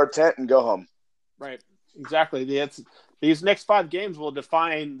fold up our tent and go home? Right. Exactly. These next 5 games will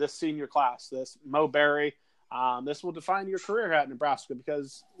define this senior class, this Mo Berry. This will define your career at Nebraska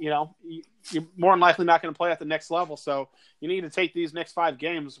because, you're more than likely not going to play at the next level. So you need to take these next 5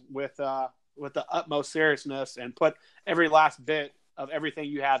 games with the utmost seriousness and put every last bit of everything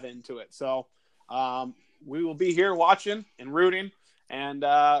you have into it. So we will be here watching and rooting, and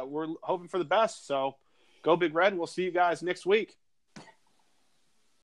we're hoping for the best. So go Big Red. We'll see you guys next week.